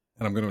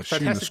 And I'm going to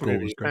assume the score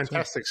was great.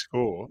 Fantastic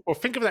score. Well,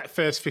 think of that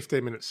first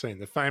 15-minute scene,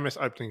 the famous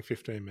opening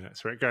 15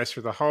 minutes, where it goes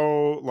through the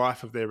whole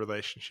life of their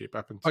relationship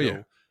up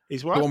until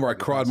his wife. The one where I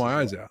cried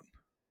my eyes out.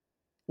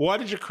 Why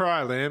did you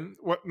cry, Liam?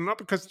 Not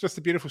because just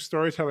the beautiful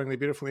storytelling, the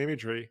beautiful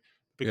imagery,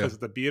 because of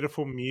the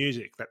beautiful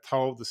music that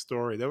told the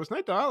story. There was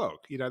no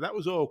dialogue. You know, that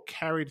was all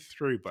carried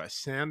through by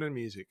sound and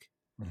music.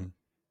 Mm-hmm.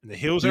 And the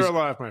hills are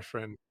alive, my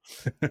friend.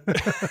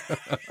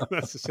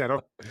 That's the sound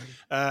of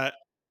sound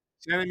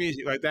and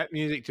music. Like that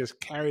music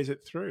just carries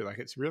it through. Like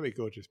it's really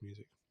gorgeous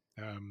music.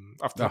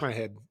 Off the top of my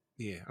head,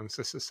 I'm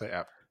just to say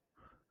Up.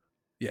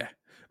 Yeah.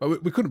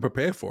 But we couldn't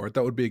prepare for it.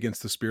 That would be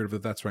against the spirit of the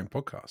That's Rank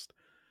podcast.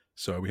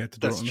 So we had to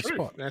do it on the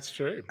spot. That's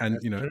true. And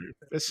That's true.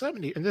 There's so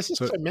many, and there's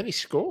just so many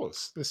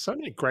scores. There's so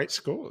many great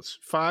scores.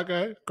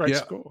 Fargo, great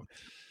score.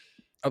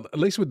 At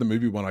least with the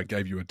movie one, I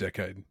gave you a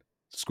decade.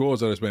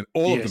 Scores, I just went,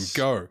 all of them,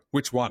 go.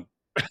 Which one?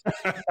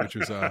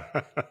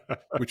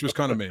 which was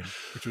kind of mean.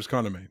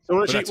 So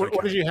what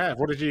did you have?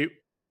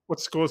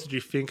 What scores did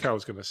you think I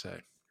was going to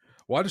say?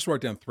 Well, I just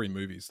wrote down 3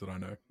 movies that I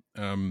know.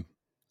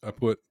 I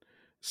put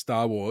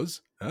Star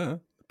Wars.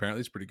 Apparently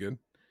it's pretty good.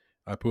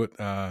 I put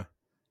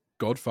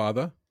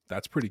Godfather.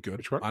 That's pretty good.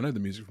 Which one? I know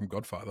the music from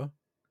Godfather.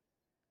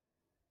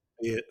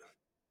 Yeah.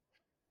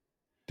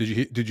 Did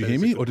you hear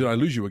me, or did I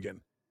lose you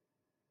again?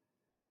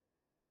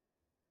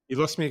 You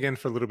lost me again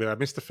for a little bit. I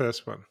missed the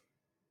first one.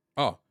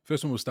 Oh,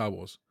 first one was Star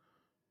Wars,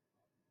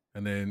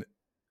 and then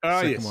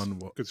second one,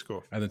 good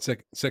score. And then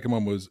second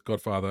one was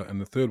Godfather, and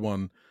the third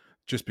one,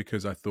 just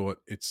because I thought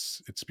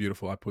it's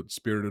beautiful, I put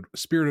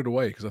Spirited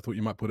Away because I thought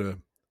you might put a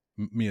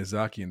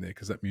Miyazaki in there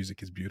because that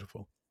music is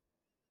beautiful.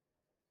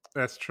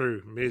 That's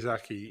true.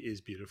 Miyazaki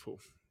is beautiful.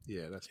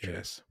 Yeah, that's true.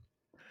 Yes.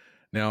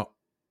 Now,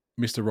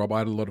 Mr. Rob, I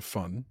had a lot of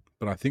fun,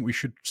 but I think we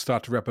should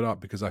start to wrap it up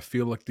because I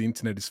feel like the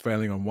internet is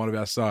failing on one of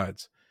our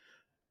sides,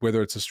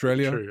 whether it's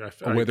Australia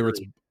or whether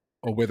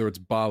it's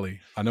Bali.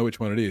 I know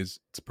which one it is.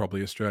 It's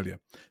probably Australia.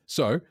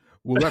 So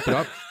we'll wrap it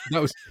up.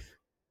 That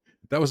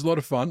was a lot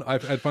of fun.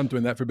 I've had fun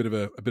doing that for a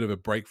bit of a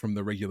break from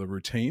the regular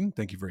routine.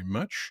 Thank you very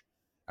much.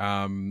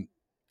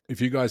 If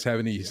you guys have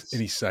any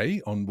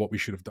say on what we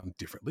should have done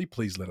differently,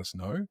 please let us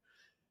know.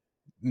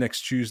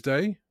 Next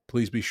Tuesday,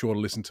 please be sure to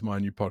listen to my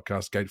new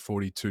podcast, Gate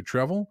 42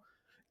 Travel.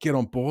 Get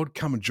on board,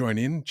 come and join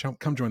in,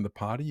 come join the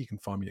party. You can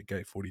find me at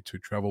Gate 42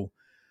 Travel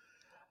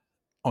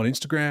on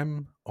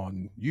Instagram,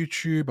 on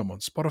YouTube, I'm on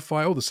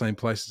Spotify, all the same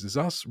places as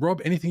us.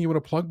 Rob, anything you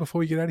want to plug before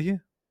we get out of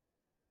here?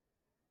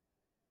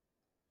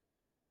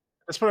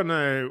 I just want to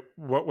know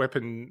what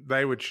weapon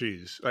they would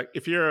choose. Like,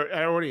 if you're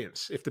our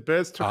audience, if the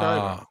birds took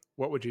over,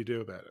 what would you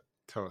do about it?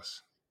 Tell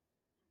us.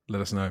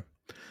 Let us know.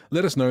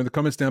 Let us know in the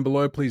comments down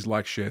below. Please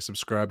like, share,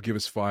 subscribe, give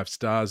us 5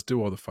 stars,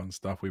 do all the fun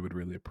stuff. We would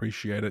really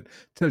appreciate it.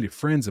 Tell your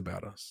friends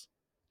about us.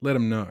 Let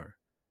them know.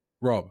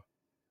 Rob,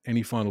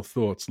 any final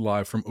thoughts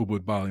live from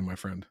Ubud, Bali, my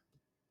friend?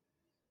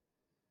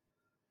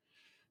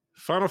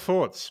 Final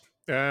thoughts.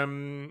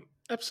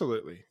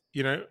 Absolutely.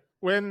 You know,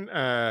 when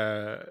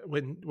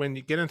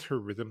you get into a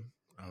rhythm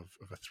of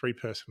a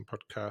 3-person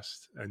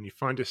podcast and you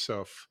find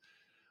yourself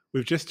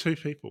with just 2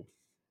 people,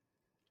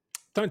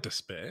 don't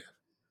despair.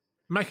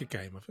 Make a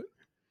game of it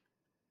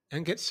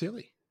and get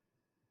silly.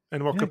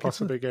 And what could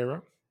possibly go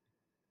wrong?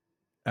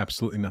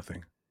 Absolutely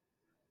nothing.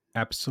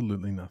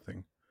 Absolutely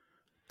nothing.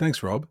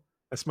 Thanks, Rob.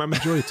 That's my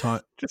enjoy your time.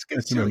 Just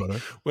get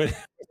silly. Whether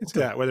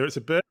it's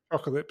a bird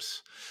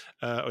apocalypse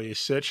or you're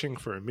searching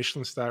for a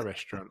Michelin star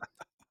restaurant.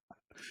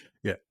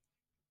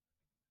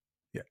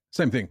 Yeah.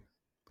 Same thing.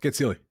 Get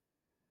silly.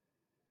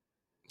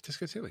 Just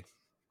get silly.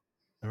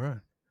 All right,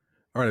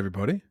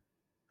 everybody.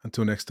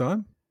 Until next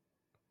time.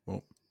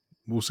 Well,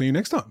 we'll see you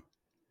next time.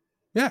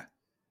 Yeah.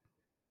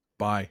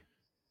 Bye.